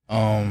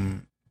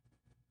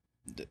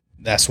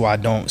 that's why I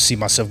don't see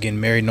myself getting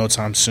married no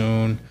time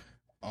soon.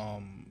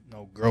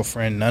 No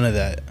girlfriend, none of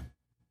that.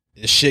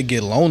 This shit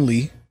get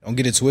lonely. Don't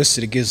get it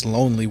twisted. It gets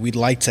lonely. We'd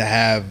like to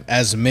have,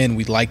 as men,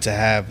 we'd like to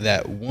have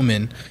that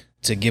woman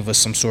to give us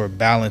some sort of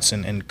balance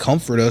and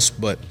comfort us.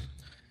 But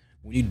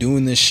when you're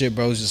doing this shit,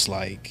 bro, it's just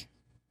like,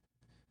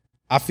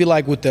 I feel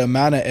like with the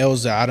amount of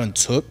L's that I done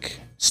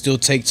still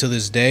take to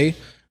this day,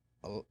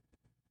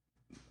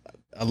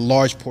 a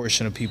large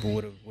portion of people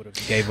would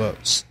have gave up.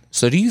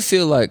 So do you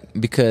feel like,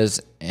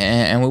 because,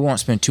 and we won't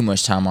spend too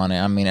much time on it,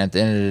 I mean, at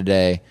the end of the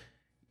day,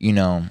 I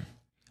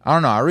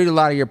don't know, I read a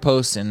lot of your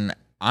posts, and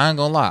I ain't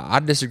gonna lie, I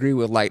disagree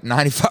with like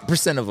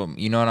 95% of them.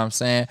 You know what I'm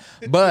saying?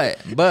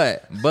 But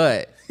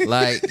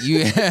like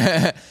you,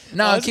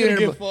 I'm keeping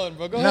it fun,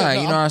 bro. Go ahead.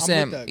 You know what I'm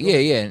saying?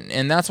 Yeah,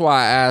 and that's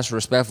why I ask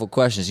respectful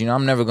questions.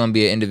 I'm never gonna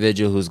be an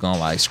individual who's gonna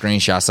like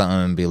screenshot something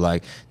and be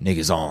like,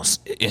 niggas on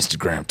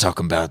Instagram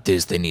talking about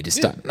this, they need to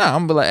stop. No, I'm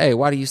gonna be like, hey,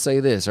 why do you say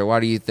this, or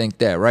why do you think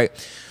that, right?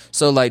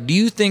 So like, do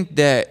you think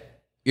that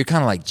you're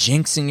kind of like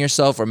jinxing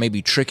yourself, or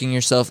maybe tricking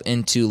yourself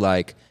into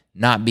like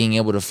not being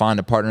able to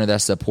find a partner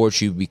that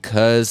supports you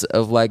because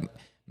of like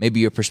maybe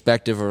your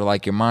perspective or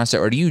like your mindset?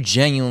 Or do you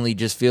genuinely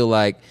just feel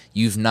like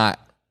you've not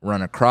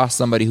run across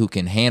somebody who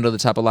can handle the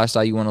type of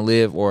lifestyle you want to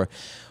live? Or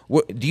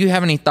do you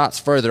have any thoughts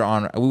further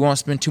on, we won't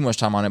spend too much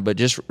time on it, but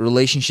just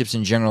relationships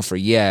in general for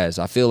Yazn?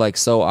 I feel like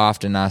so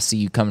often I see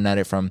you coming at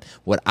it from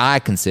what I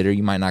consider,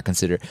 you might not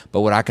consider,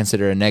 but what I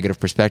consider a negative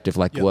perspective.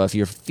 Like, well, if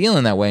you're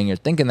feeling that way and you're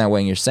thinking that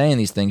way and you're saying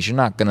these things, you're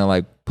not going to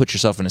like put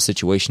yourself in a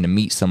situation to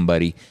meet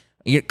somebody,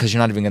 because you're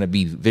not even going to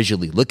be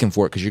visually looking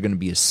for it, because you're going to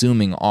be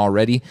assuming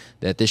already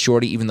that this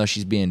shorty, even though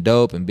she's being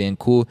dope and being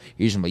cool,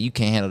 you're just like, you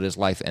can't handle this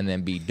life and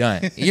then be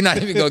done. You're not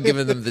even going to give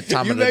them the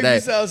time of the day. You make me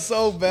sound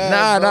so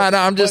bad. Nah,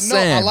 I'm just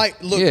saying.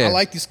 I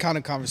like these kind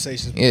of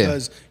conversations,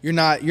 because you're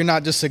not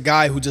just a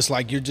guy who just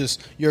like,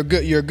 you're a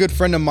good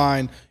friend of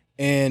mine,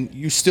 and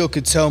you still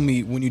could tell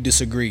me when you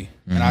disagree.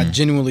 Mm-hmm. And I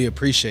genuinely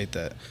appreciate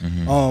that.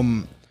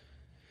 Mm-hmm.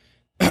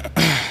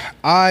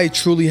 I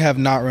truly have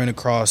not run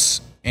across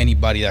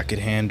anybody that could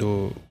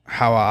handle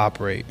how I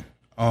operate.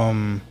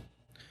 I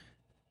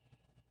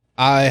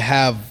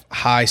have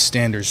high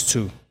standards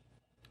too.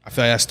 I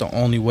feel like that's the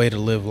only way to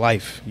live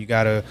life. You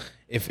gotta,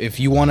 if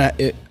you wanna,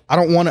 I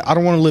don't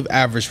wanna live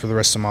average for the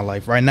rest of my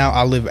life. Right now,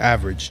 I live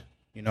average.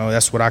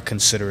 That's what I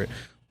consider it.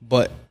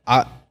 But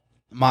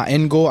my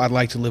end goal, I'd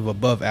like to live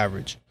above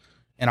average,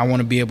 and I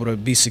want to be able to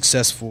be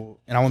successful,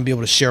 and I want to be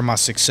able to share my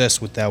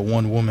success with that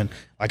one woman.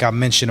 Like I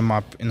mentioned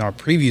in our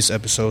previous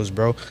episodes,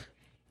 bro.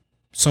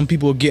 Some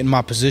people get in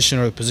my position,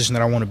 or the position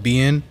that I want to be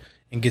in,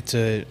 and get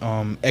to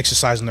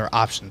exercising their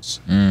options.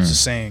 It's a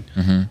saying.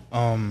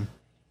 Mm-hmm.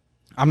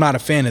 I'm not a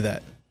fan of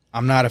that.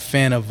 I'm not a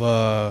fan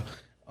of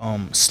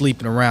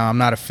sleeping around. I'm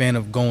not a fan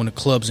of going to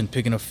clubs and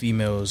picking up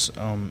females.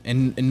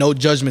 And no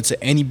judgment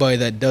to anybody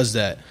that does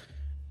that.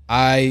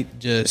 I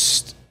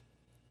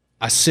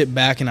sit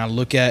back and I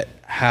look at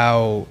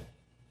how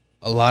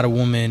a lot of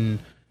women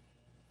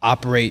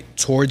operate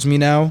towards me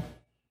now,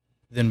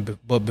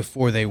 but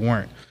before they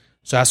weren't.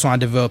 So that's when I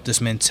developed this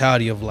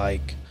mentality of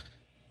like,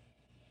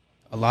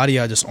 a lot of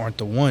y'all just aren't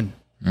the one.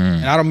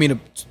 And I don't mean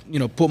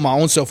to, put my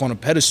own self on a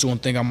pedestal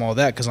and think I'm all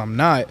that, because I'm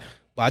not,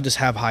 but I just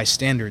have high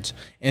standards.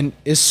 And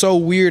it's so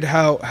weird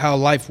how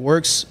life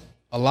works.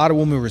 A lot of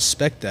women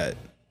respect that.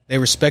 They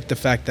respect the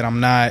fact that I'm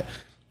not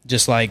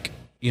just like,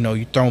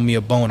 you throw me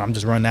a bone, I'm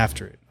just running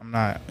after it. I'm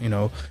not,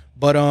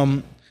 But a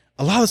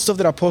lot of the stuff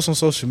that I post on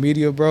social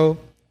media, bro,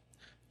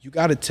 you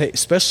got to take,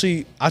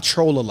 especially, I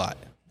troll a lot.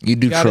 You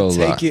do troll a lot. You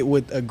gotta take it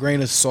with a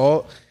grain of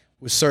salt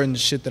with certain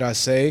shit that I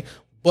say.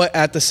 But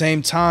at the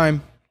same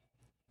time,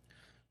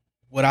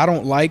 what I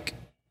don't like,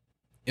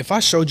 if I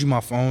showed you my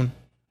phone,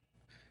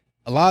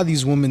 a lot of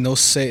these women, they'll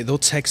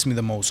text me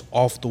the most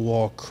off the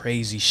wall,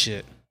 crazy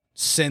shit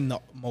send the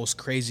most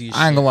craziest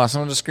I ain't shit. gonna lie,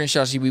 some of the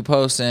screenshots you be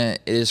posting,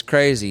 it is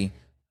crazy.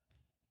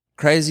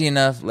 Crazy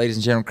enough, ladies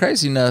and gentlemen,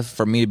 crazy enough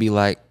for me to be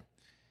like,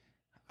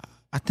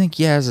 I think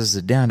Yaz is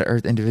a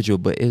down-to-earth individual,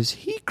 but is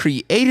he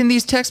creating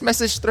these text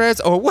message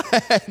threads or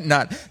what?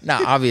 Not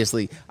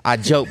obviously. I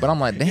joke, but I'm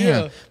like,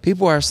 damn,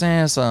 people are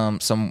saying some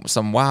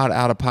wild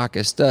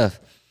out-of-pocket stuff.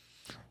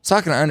 So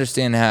I can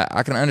understand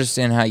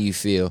how you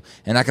feel,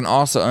 and I can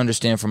also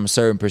understand from a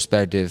certain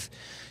perspective.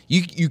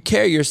 You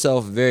carry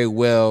yourself very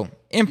well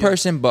in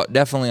person, but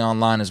definitely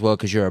online as well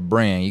because you're a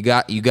brand. You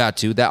got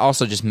to. That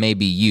also just may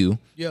be you.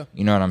 Yeah.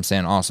 You know what I'm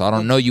saying? Also, I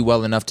don't know you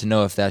well enough to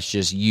know if that's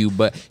just you,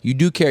 but you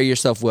do carry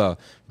yourself well.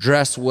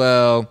 Dress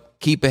well,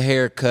 keep a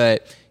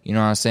haircut. You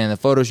know what I'm saying? The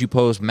photos you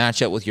post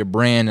match up with your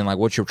brand and like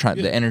what you're trying,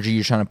 the energy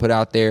you're trying to put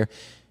out there.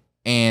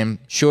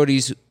 And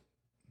shorties,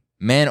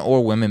 men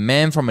or women,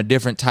 men from a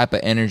different type of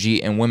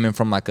energy and women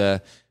from like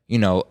a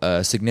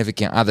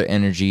significant other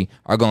energy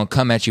are going to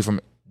come at you from,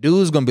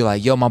 dude's going to be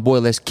like, yo, my boy,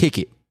 let's kick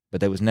it. But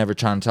they was never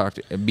trying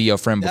to be your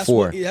friend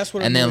before. That's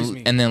what and annoys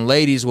me. And then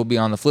ladies will be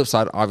on the flip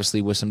side,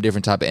 obviously with some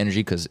different type of energy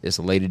because it's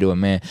a lady to a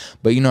man.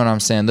 But you know what I'm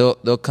saying?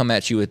 They'll come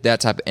at you with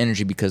that type of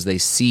energy because they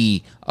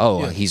see,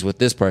 he's with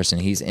this person.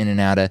 He's in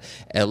and out of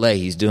LA.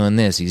 He's doing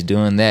this. He's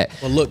doing that.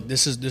 Well, look,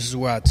 this is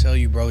where I tell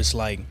you, bro. It's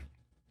like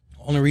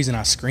only reason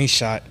I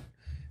screenshot.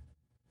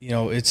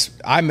 It's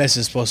iMessage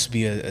is supposed to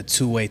be a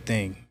two-way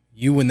thing.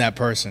 You and that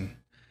person.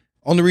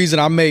 Only reason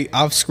I've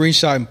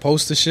screenshot and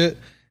post the shit.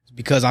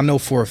 Because I know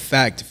for a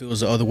fact if it was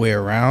the other way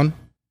around,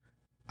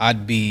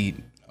 I'd be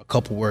a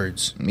couple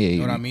words. Yeah, you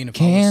know what I mean?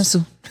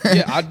 Cancel.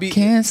 I'd be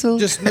cancel.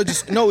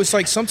 No. It's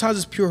like sometimes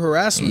it's pure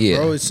harassment,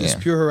 bro. It's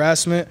pure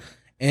harassment.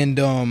 And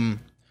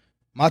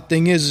my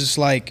thing is, it's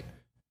like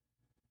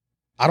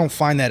I don't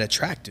find that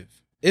attractive.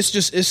 It's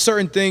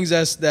certain things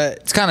that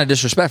it's kind of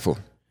disrespectful.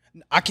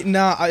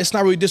 It's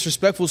not really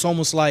disrespectful. It's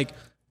almost like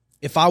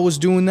if I was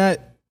doing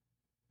that,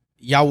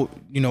 y'all,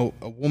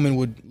 a woman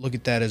would look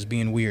at that as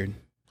being weird.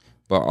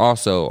 But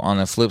also on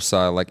the flip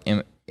side, like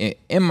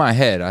in my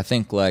head, I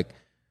think like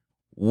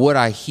what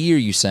I hear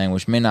you saying,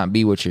 which may not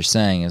be what you're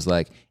saying, is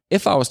like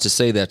if I was to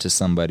say that to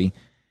somebody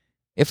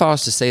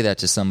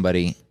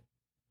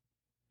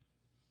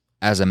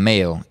as a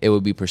male, it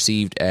would be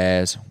perceived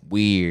as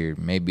weird,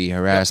 maybe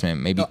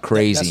harassment, maybe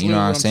crazy. You know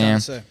what I'm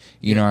saying?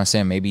 You know what I'm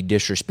saying? Maybe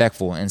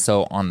disrespectful. And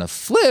so on the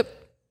flip,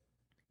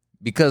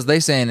 because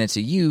they saying it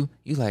to you,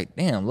 you like,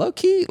 damn, low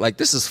key, like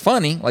this is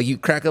funny. Like you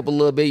crack up a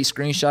little bit, you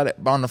screenshot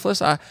it. But on the flip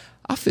side,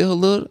 I feel a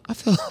little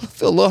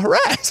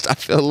harassed. I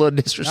feel a little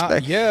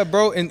disrespect. Yeah,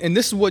 bro. And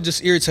this is what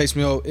just irritates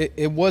me.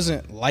 It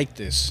wasn't like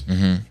this.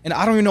 Mm-hmm. And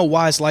I don't even know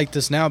why it's like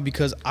this now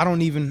because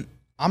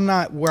I'm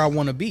not where I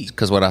want to be.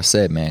 Because what I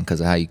said, man, because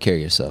of how you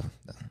carry yourself.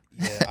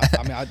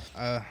 Yeah,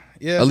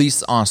 yeah. At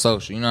least on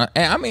social, you know.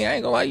 And I mean, I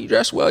ain't gonna lie, you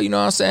dress well, you know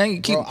what I'm saying?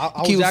 You keep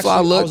a fly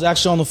look. I was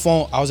actually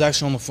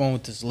on the phone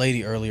with this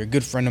lady earlier, a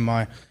good friend of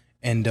mine,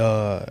 and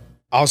I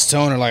was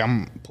telling her like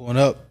I'm pulling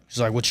up.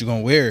 She's like, "What you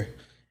gonna wear?"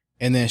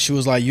 And then she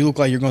was like, "You look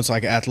like you're going to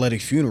like an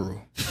athletic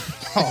funeral."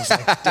 I was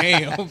like,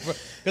 "Damn,"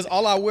 because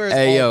all I wear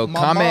is my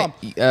comment.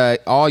 Mom.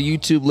 All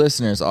YouTube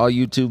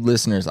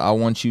listeners, I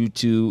want you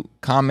to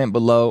comment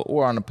below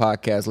or on the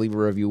podcast, leave a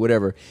review,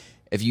 whatever.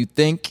 If you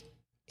think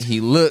he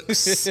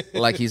looks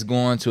like he's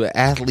going to an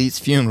athlete's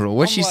funeral,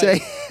 what'd she say?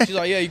 She's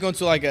like, "Yeah, you're going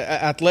to like an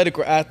athletic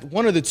or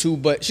one of the two."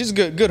 But she's a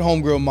good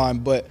homegirl of mine.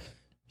 But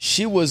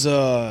she was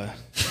I'm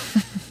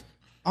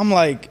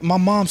like, my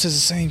mom says the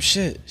same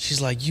shit. She's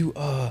like, you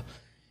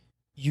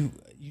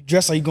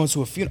dress like you're going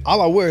to a funeral.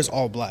 All I wear is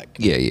all black.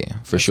 Yeah,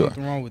 for There's sure.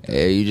 nothing wrong with that.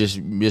 Yeah, you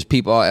just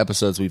peep all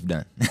episodes we've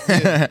done.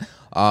 Yeah.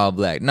 All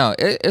black. No,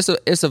 it's a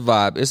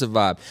vibe. It's a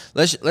vibe.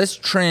 Let's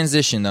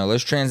transition though.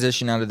 Let's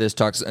transition out of this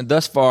talk.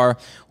 Thus far,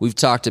 we've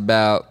talked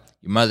about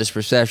your mother's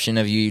perception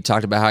of you. You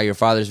talked about how your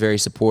father's very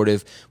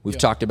supportive. We've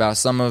talked about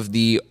some of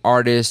the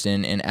artists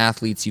and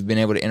athletes you've been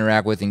able to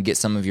interact with and get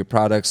some of your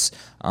products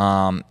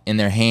in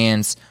their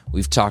hands.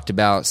 We've talked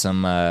about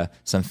some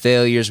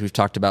failures. We've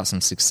talked about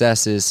some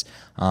successes.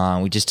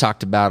 We just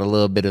talked about a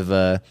little bit of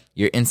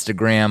your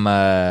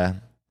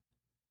Instagram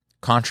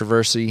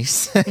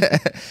controversies.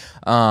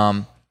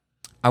 I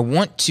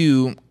want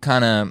to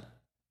kind of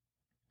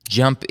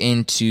jump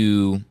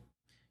into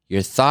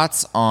your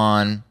thoughts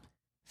on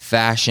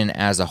fashion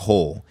as a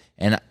whole.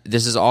 And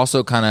this is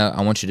also kind of,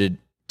 I want you to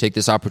take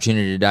this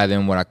opportunity to dive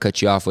in what I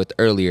cut you off with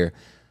earlier.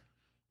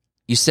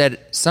 You said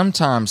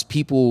sometimes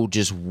people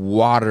just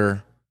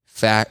water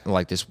fat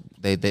like this.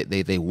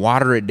 They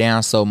water it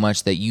down so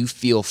much that you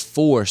feel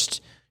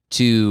forced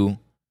to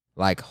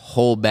like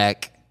hold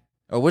back.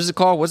 Or what's it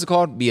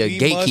called? Be a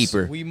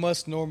gatekeeper. We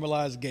must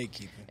normalize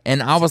gatekeeping.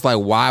 And I was like,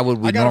 why would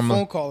we I got a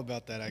phone call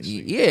about that,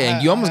 actually. Yeah,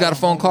 and you almost got a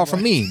phone call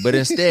from me, but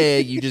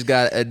instead you just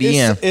got a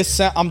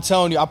DM. I'm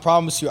telling you, I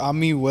promise you, I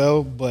mean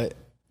well, but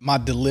my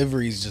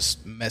delivery is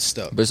just messed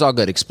up. But it's all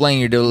good. Explain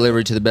your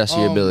delivery to the best of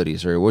your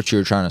abilities, or what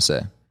you're trying to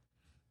say.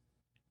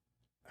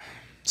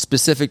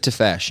 Specific to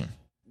fashion.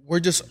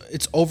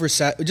 It's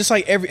oversat. Just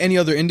like any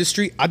other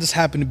industry, I just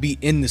happen to be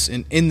in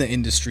the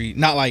industry,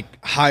 not like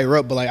higher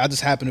up, but like I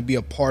just happen to be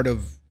a part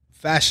of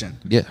fashion.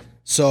 Yeah.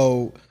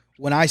 So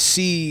when I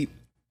see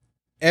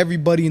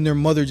everybody and their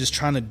mother just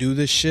trying to do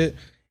this shit,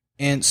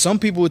 and some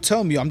people would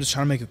tell me, I'm just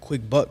trying to make a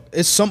quick buck.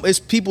 It's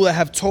people that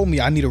have told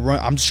me I need to run.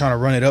 I'm just trying to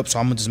run it up, so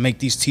I'm gonna just make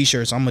these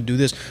t-shirts. I'm gonna do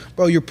this,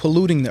 bro. You're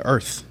polluting the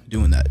earth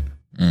doing that.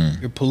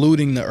 You're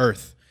polluting the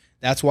earth.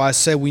 That's why I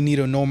said we need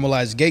to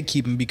normalize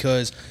gatekeeping,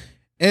 because,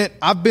 and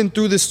I've been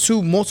through this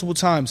too multiple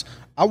times.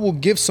 I will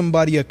give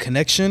somebody a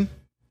connection,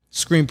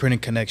 screen printing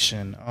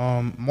connection,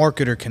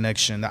 marketer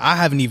connection that I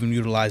haven't even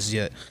utilized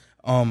yet,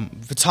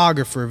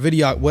 photographer,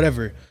 video,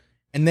 whatever,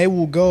 and they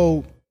will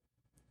go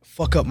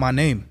fuck up my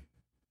name.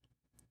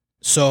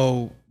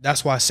 So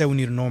that's why I said we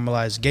need to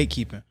normalize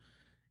gatekeeping,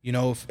 you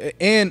know.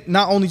 And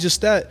not only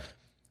just that,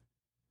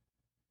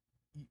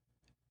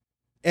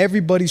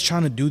 everybody's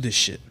trying to do this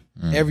shit.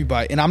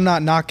 Everybody, and I'm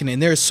not knocking it.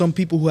 And there are some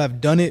people who have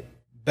done it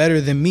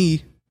better than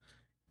me,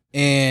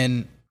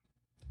 and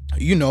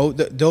you know,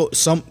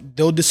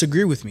 they'll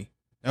disagree with me.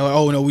 They're like,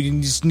 oh no, we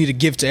just need to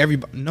give to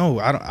everybody.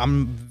 No,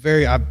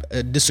 I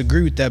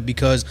disagree with that,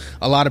 because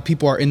a lot of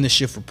people are in this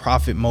shit for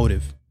profit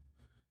motive.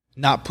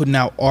 Not putting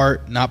out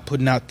art, not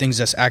putting out things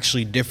that's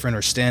actually different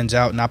or stands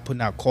out, not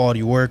putting out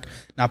quality work,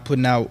 not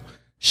putting out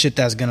shit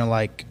that's gonna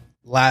like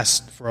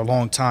last for a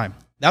long time.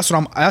 That's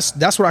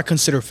what I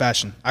consider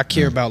fashion. I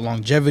care about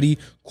longevity,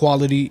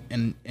 quality,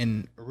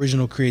 and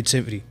original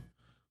creativity.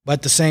 But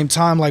at the same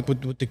time, like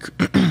with the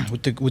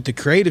with the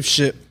creative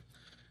shit,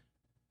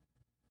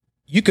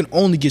 you can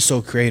only get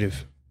so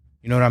creative.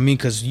 You know what I mean?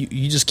 Because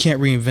you just can't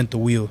reinvent the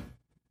wheel.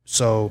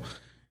 So,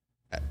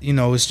 you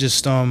know, it's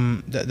just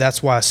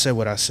that's why I said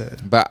what I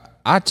said. But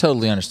I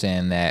totally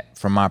understand that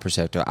from my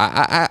perspective.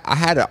 I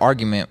had an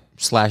argument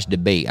 /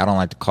 debate. I don't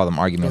like to call them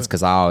arguments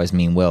because I always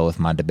mean well with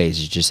my debates.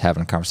 It's just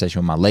having a conversation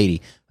with my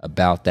lady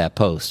about that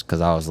post, because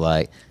I was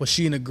like, was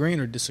she in agreeing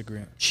or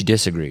disagreeing? She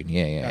disagreed.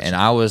 Yeah. Gotcha. And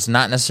I was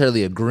not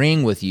necessarily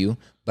agreeing with you,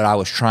 but I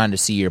was trying to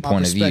see your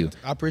point of view.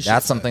 I appreciate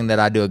That's something that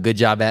I do a good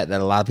job at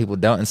that a lot of people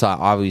don't. And so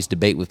I always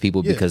debate with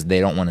people because they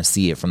don't want to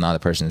see it from the other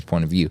person's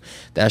point of view.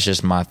 That's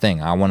just my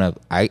thing.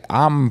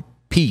 I'm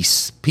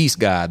peace,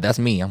 God. That's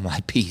me. I'm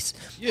like, peace.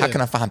 How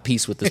can I find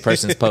peace with this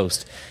person's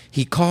post?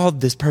 He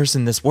called this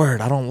person this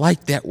word. I don't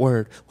like that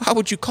word. Why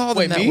would you call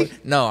them that word?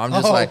 No, I'm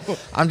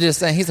just I'm just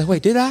saying. He's like,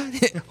 wait, did I?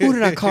 Who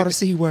did I call the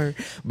C word?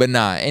 But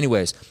nah,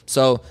 anyways.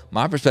 So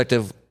my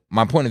perspective,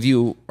 my point of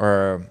view,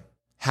 or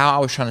how I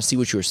was trying to see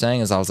what you were saying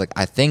is I was like,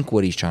 I think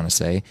what he's trying to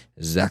say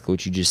is exactly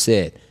what you just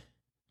said.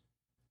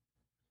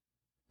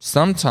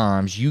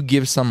 Sometimes you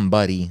give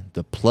somebody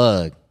the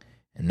plug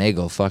and they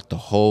go fuck the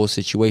whole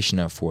situation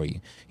up for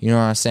you. You know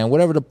what I'm saying?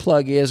 Whatever the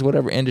plug is,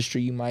 whatever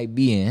industry you might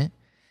be in,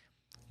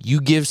 you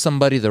give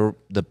somebody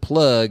the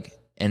plug,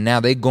 and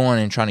now they going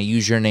and trying to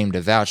use your name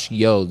to vouch,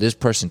 yo, this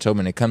person told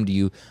me to come to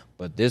you,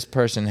 but this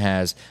person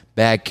has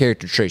bad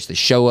character traits. They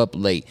show up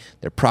late.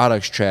 Their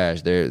product's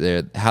trash.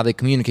 Their how they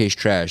communicate is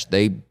trash.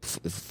 They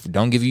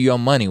don't give you your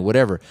money,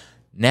 whatever.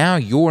 Now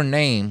your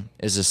name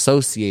is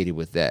associated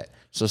with that.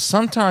 So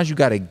sometimes you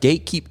got to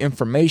gatekeep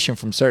information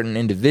from certain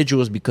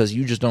individuals because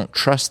you just don't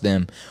trust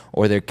them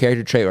or their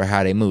character trait or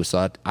how they move.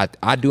 So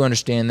I do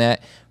understand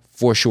that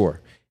for sure.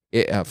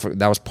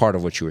 That was part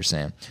of what you were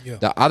saying. Yeah.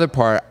 The other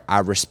part I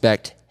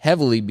respect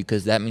heavily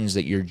because that means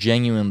that you're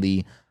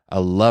genuinely a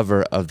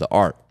lover of the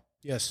art.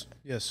 Yes.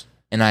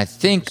 And I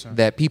think 100%.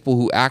 That people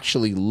who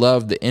actually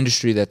love the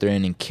industry that they're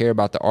in and care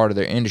about the art of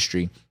their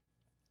industry,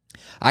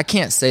 I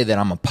can't say that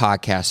I'm a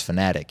podcast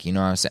fanatic. You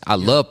know what I'm saying? I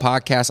love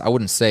podcasts. I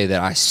wouldn't say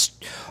that I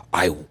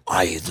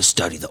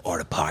study the art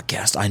of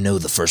podcast. I know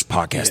the first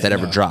podcast that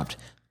ever dropped.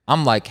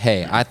 I'm like,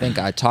 hey, I think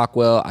I talk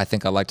well. I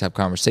think I like to have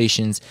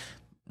conversations,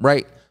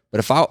 right? But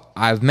if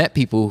I've met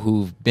people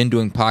who've been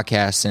doing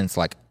podcasts since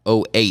like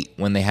 2008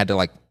 when they had to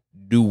like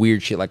do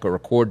weird shit like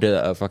record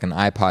to a fucking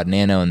iPod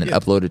Nano and then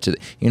upload it to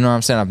you know what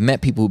I'm saying? I've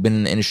met people who've been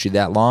in the industry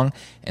that long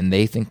and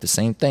they think the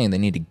same thing. They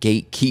need to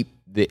gatekeep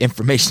the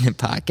information in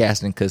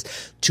podcasting because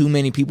too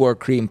many people are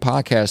creating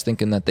podcasts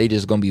thinking that they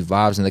just gonna be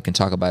vibes and they can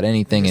talk about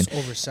anything and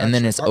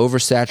then it's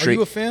oversaturated. Are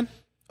you a fan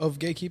of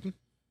gatekeeping?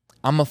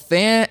 I'm a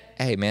fan.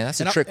 Hey man,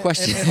 that's a trick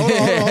question. And hold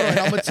on.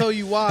 I'm gonna tell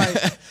you why.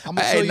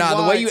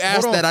 The way you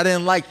asked that, I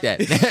didn't like that.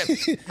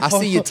 I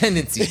see your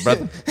tendencies,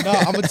 brother. No,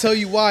 I'm gonna tell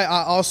you why.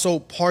 I also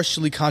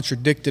partially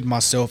contradicted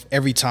myself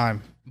every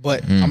time.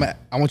 But I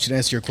want you to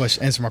answer your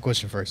question. Answer my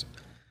question first.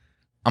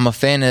 I'm a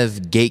fan of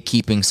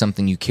gatekeeping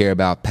something you care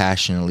about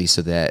passionately,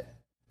 so that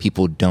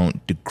people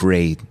don't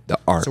degrade the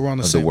art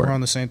of the work. We're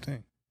on the same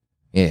thing.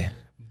 Yeah.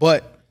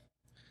 But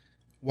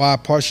why I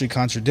partially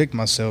contradict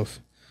myself.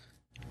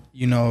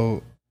 You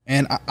know,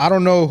 and I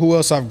don't know who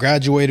else I've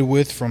graduated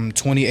with from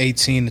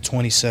 2018 to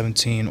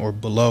 2017 or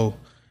below.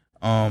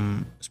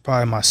 It's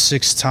probably my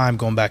 6th time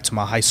going back to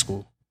my high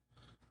school.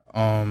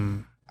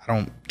 I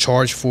don't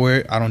charge for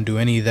it. I don't do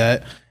any of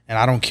that. And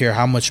I don't care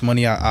how much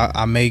money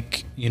I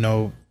make,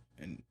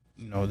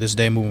 this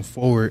day moving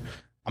forward,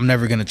 I'm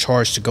never going to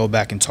charge to go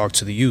back and talk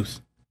to the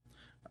youth.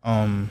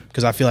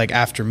 Because I feel like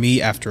after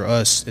me, after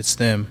us, it's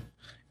them.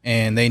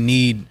 And they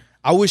need...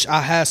 I wish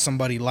I had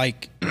somebody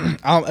like,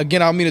 I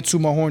don't mean to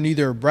toot my horn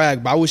either or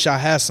brag, but I wish I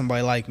had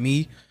somebody like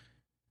me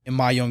in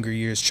my younger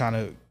years trying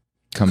to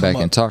come back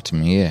up and talk to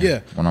me.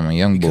 Yeah. When I'm a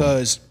young boy.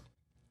 Because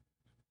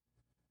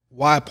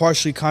why I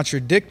partially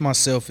contradict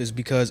myself is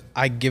because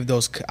as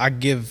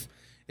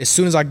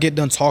soon as I get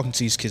done talking to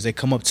these kids, they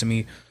come up to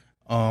me.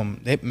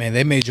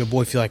 They made your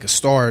boy feel like a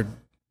star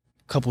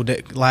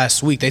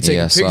last week. They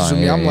taking pictures with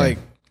me. I'm like,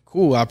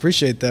 cool, I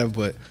appreciate that,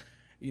 but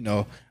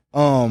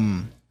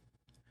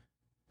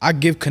I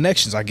give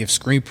connections. I give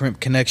screen print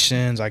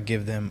connections. I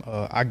give them.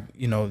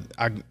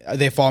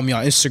 They follow me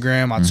on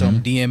Instagram. I tell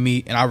them DM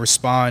me, and I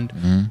respond.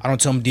 I don't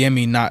tell them DM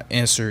me, not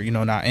answer.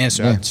 Not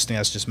answer. I just think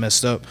that's just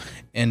messed up.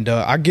 And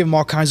I give them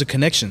all kinds of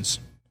connections.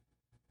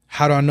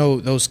 How do I know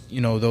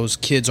those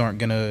kids aren't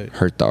gonna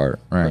hurt the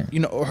art, right?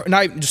 Or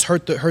not even just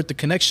hurt the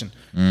connection.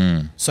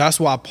 So that's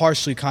why I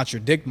partially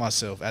contradict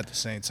myself at the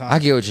same time. I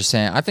get what you're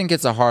saying. I think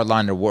it's a hard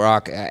line to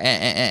walk,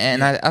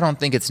 and I don't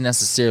think it's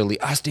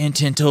necessarily I stand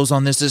 10 toes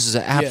on this. This is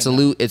an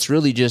absolute. It's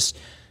really just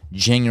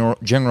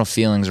general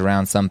feelings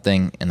around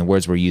something, and the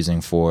words we're using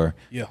for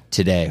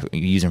today,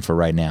 using for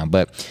right now.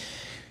 But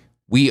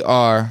we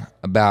are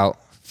about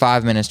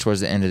 5 minutes towards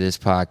the end of this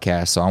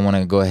podcast, so I want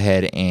to go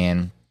ahead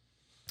and.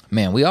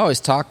 Man, we always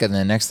talk, and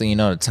the next thing you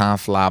know, the time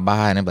fly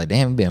by, and I'm like,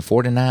 "Damn, we've been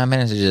 49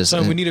 minutes." It's just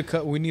so we need to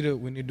cut. We need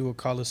to do a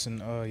Carlos and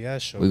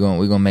Yazn show. We're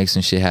gonna make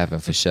some shit happen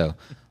for sure.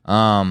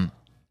 But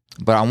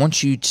I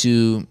want you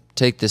to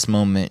take this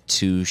moment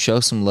to show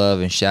some love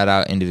and shout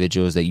out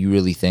individuals that you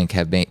really think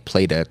have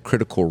played a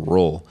critical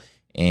role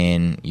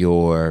in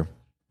your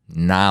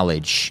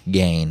knowledge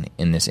gain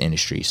in this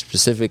industry,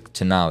 specific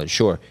to knowledge.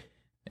 Sure,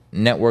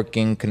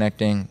 networking,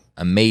 connecting.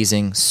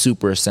 Amazing,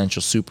 super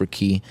essential, super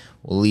key.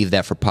 We'll leave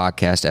that for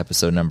podcast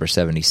episode number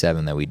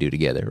 77 that we do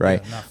together,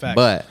 right?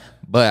 But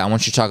I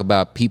want you to talk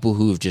about people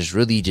who have just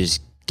really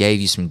just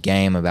gave you some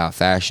game about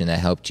fashion that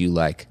helped you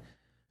like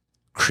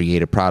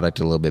create a product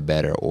a little bit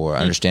better or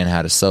understand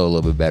how to sew a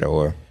little bit better.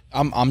 Or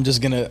I'm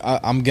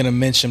gonna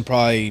mention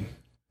probably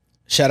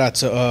shout out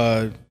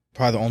to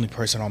probably the only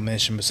person I'll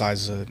mention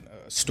besides a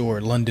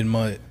store, London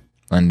Mud.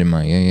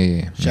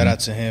 Yeah. Shout out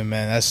to him,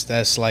 man.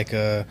 That's like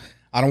a.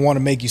 I don't want to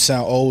make you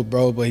sound old,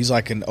 bro, but he's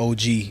like an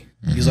OG.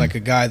 He's like a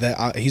guy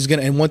that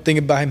and one thing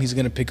about him, he's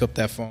going to pick up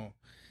that phone.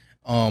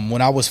 When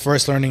I was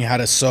first learning how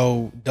to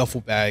sew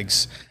duffel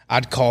bags,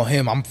 I'd call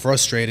him. I'm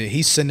frustrated.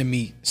 He's sending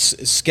me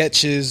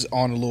sketches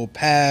on a little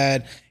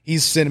pad.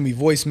 He's sending me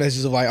voice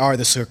messages of like, all right,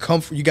 the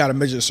circumference, you got to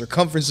measure the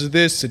circumference of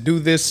this, to do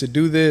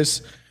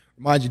this.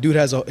 Mind you, dude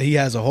he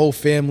has a whole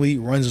family,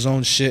 runs his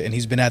own shit, and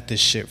he's been at this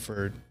shit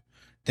for, I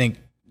think,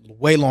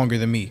 way longer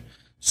than me.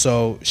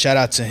 So shout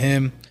out to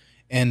him.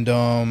 And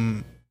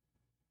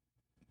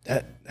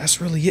that's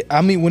really it.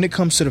 I mean, when it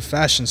comes to the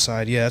fashion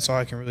side, that's all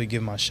I can really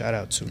give my shout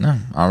out to. No,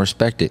 I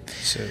respect it.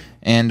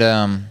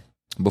 And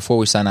before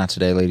we sign out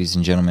today, ladies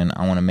and gentlemen,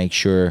 I want to make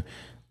sure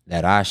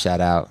that I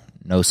shout out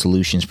No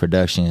Solutions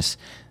Productions.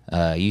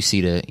 You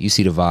see the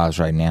vibes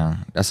right now.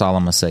 That's all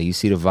I'm gonna say. You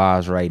see the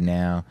vibes right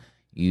now.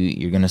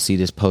 You're gonna see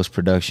this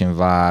post-production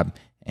vibe.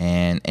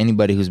 And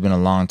anybody who's been a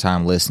long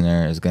time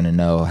listener is gonna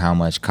know how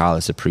much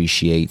Collis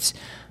appreciates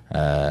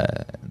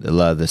the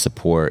love, the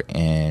support,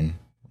 and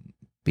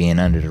being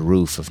under the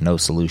roof of No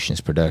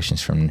Solutions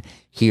Productions from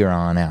here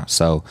on out.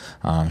 So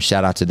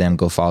shout out to them.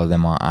 Go follow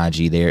them on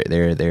IG.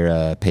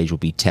 Their page will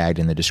be tagged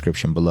in the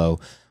description below.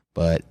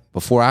 But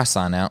before I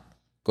sign out,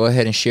 go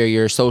ahead and share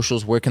your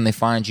socials. Where can they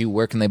find you?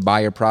 Where can they buy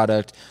your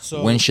product?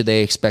 When should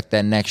they expect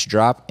that next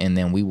drop? And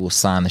then we will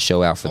sign the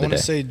show out for the day. I want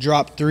to say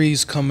drop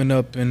 3's coming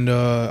up in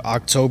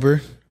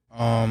October.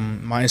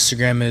 My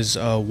Instagram is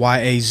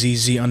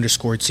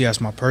YAZZ_T.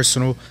 That's my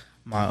personal.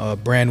 My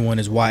brand one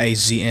is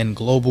YAZN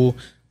Global.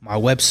 My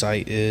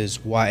website is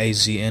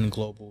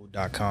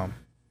yaznglobal.com.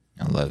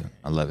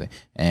 I love it.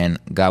 And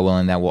God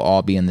willing, that will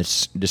all be in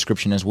the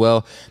description as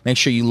well. Make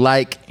sure you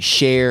like,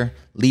 share,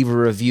 leave a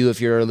review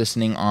if you're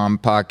listening on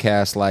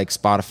podcasts like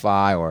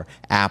Spotify or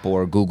Apple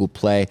or Google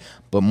Play.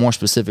 But more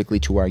specifically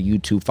to our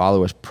YouTube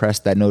followers, press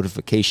that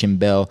notification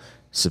bell.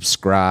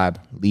 Subscribe,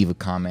 leave a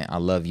comment. I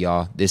love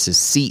y'all. This is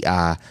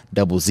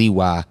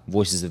CIZZ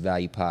Voices of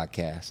Value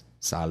Podcast.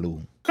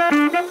 Salud.